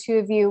Prose to the two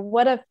of you.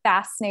 What a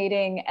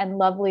fascinating and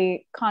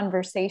lovely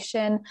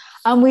conversation.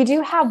 We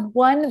do have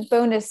one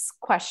bonus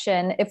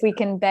question, if we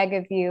can beg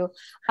of you.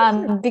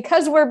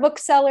 Because we're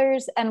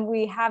booksellers and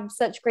we have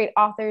such great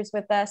authors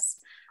with us,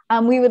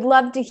 we would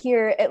love to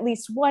hear at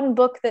least one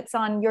book that's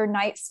on your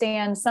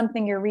nightstand,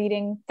 something you're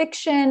reading,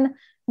 fiction,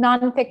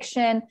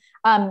 nonfiction.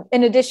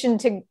 In addition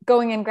to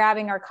going and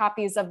grabbing our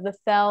copies of The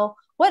Fell,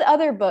 what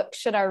other books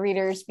should our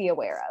readers be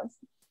aware of?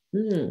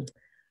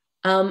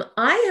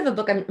 I have a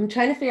book. I'm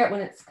trying to figure out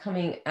when it's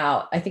coming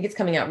out. I think it's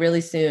coming out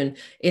really soon.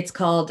 It's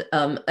called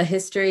A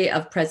History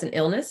of Present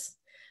Illness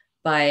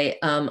by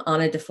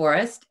Anna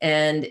DeForest.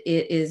 And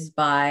it is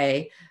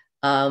by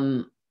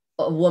a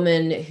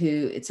woman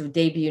it's a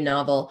debut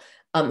novel,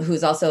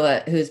 who's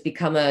also who's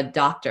become a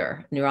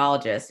doctor,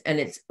 neurologist. And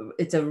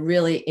it's a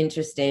really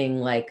interesting,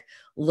 like,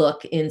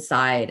 look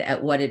inside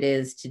at what it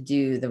is to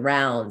do the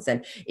rounds.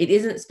 And it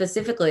isn't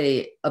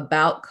specifically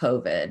about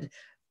COVID.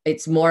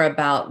 It's more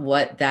about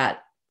what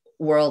that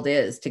world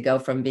is to go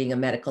from being a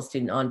medical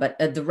student on, but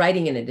the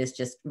writing in it is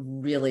just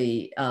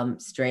really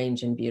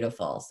strange and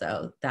beautiful.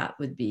 So that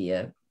would be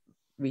a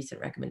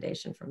recent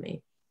recommendation for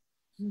me.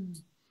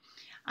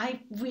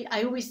 I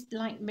always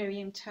like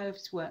Miriam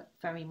Toews' work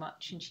very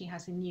much, and she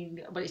has a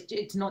new, well,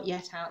 it's not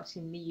yet out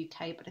in the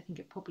UK, but I think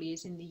it probably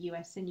is in the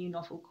US, a new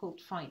novel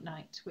called Fright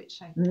Night, which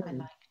I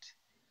liked.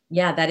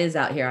 Yeah, that is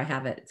out here. I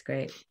have it. It's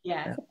great.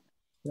 Yeah. So,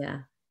 yeah,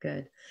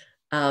 good.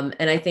 And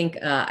I think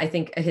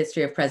A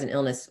History of Present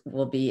Illness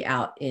will be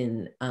out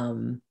in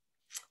the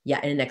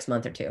next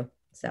month or two.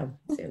 So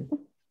soon.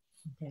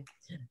 Okay.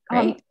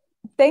 Great.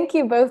 Thank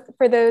you both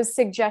for those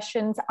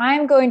suggestions.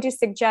 I'm going to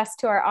suggest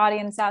to our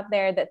audience out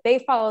there that they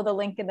follow the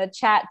link in the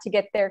chat to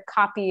get their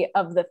copy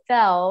of The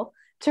Fell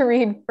to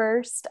read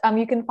first.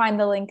 You can find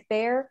the link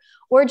there,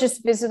 or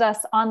just visit us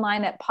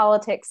online at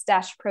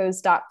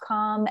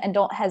politics-prose.com, and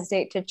don't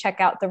hesitate to check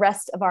out the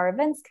rest of our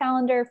events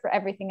calendar for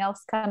everything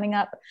else coming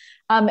up.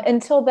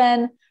 Until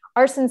then,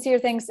 our sincere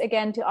thanks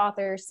again to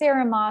author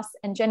Sarah Moss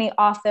and Jenny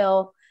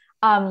Offill.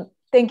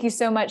 Thank you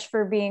so much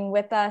for being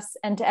with us,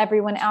 and to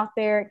everyone out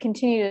there,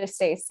 continue to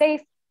stay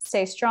safe,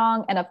 stay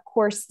strong, and of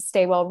course,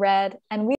 stay well read. And we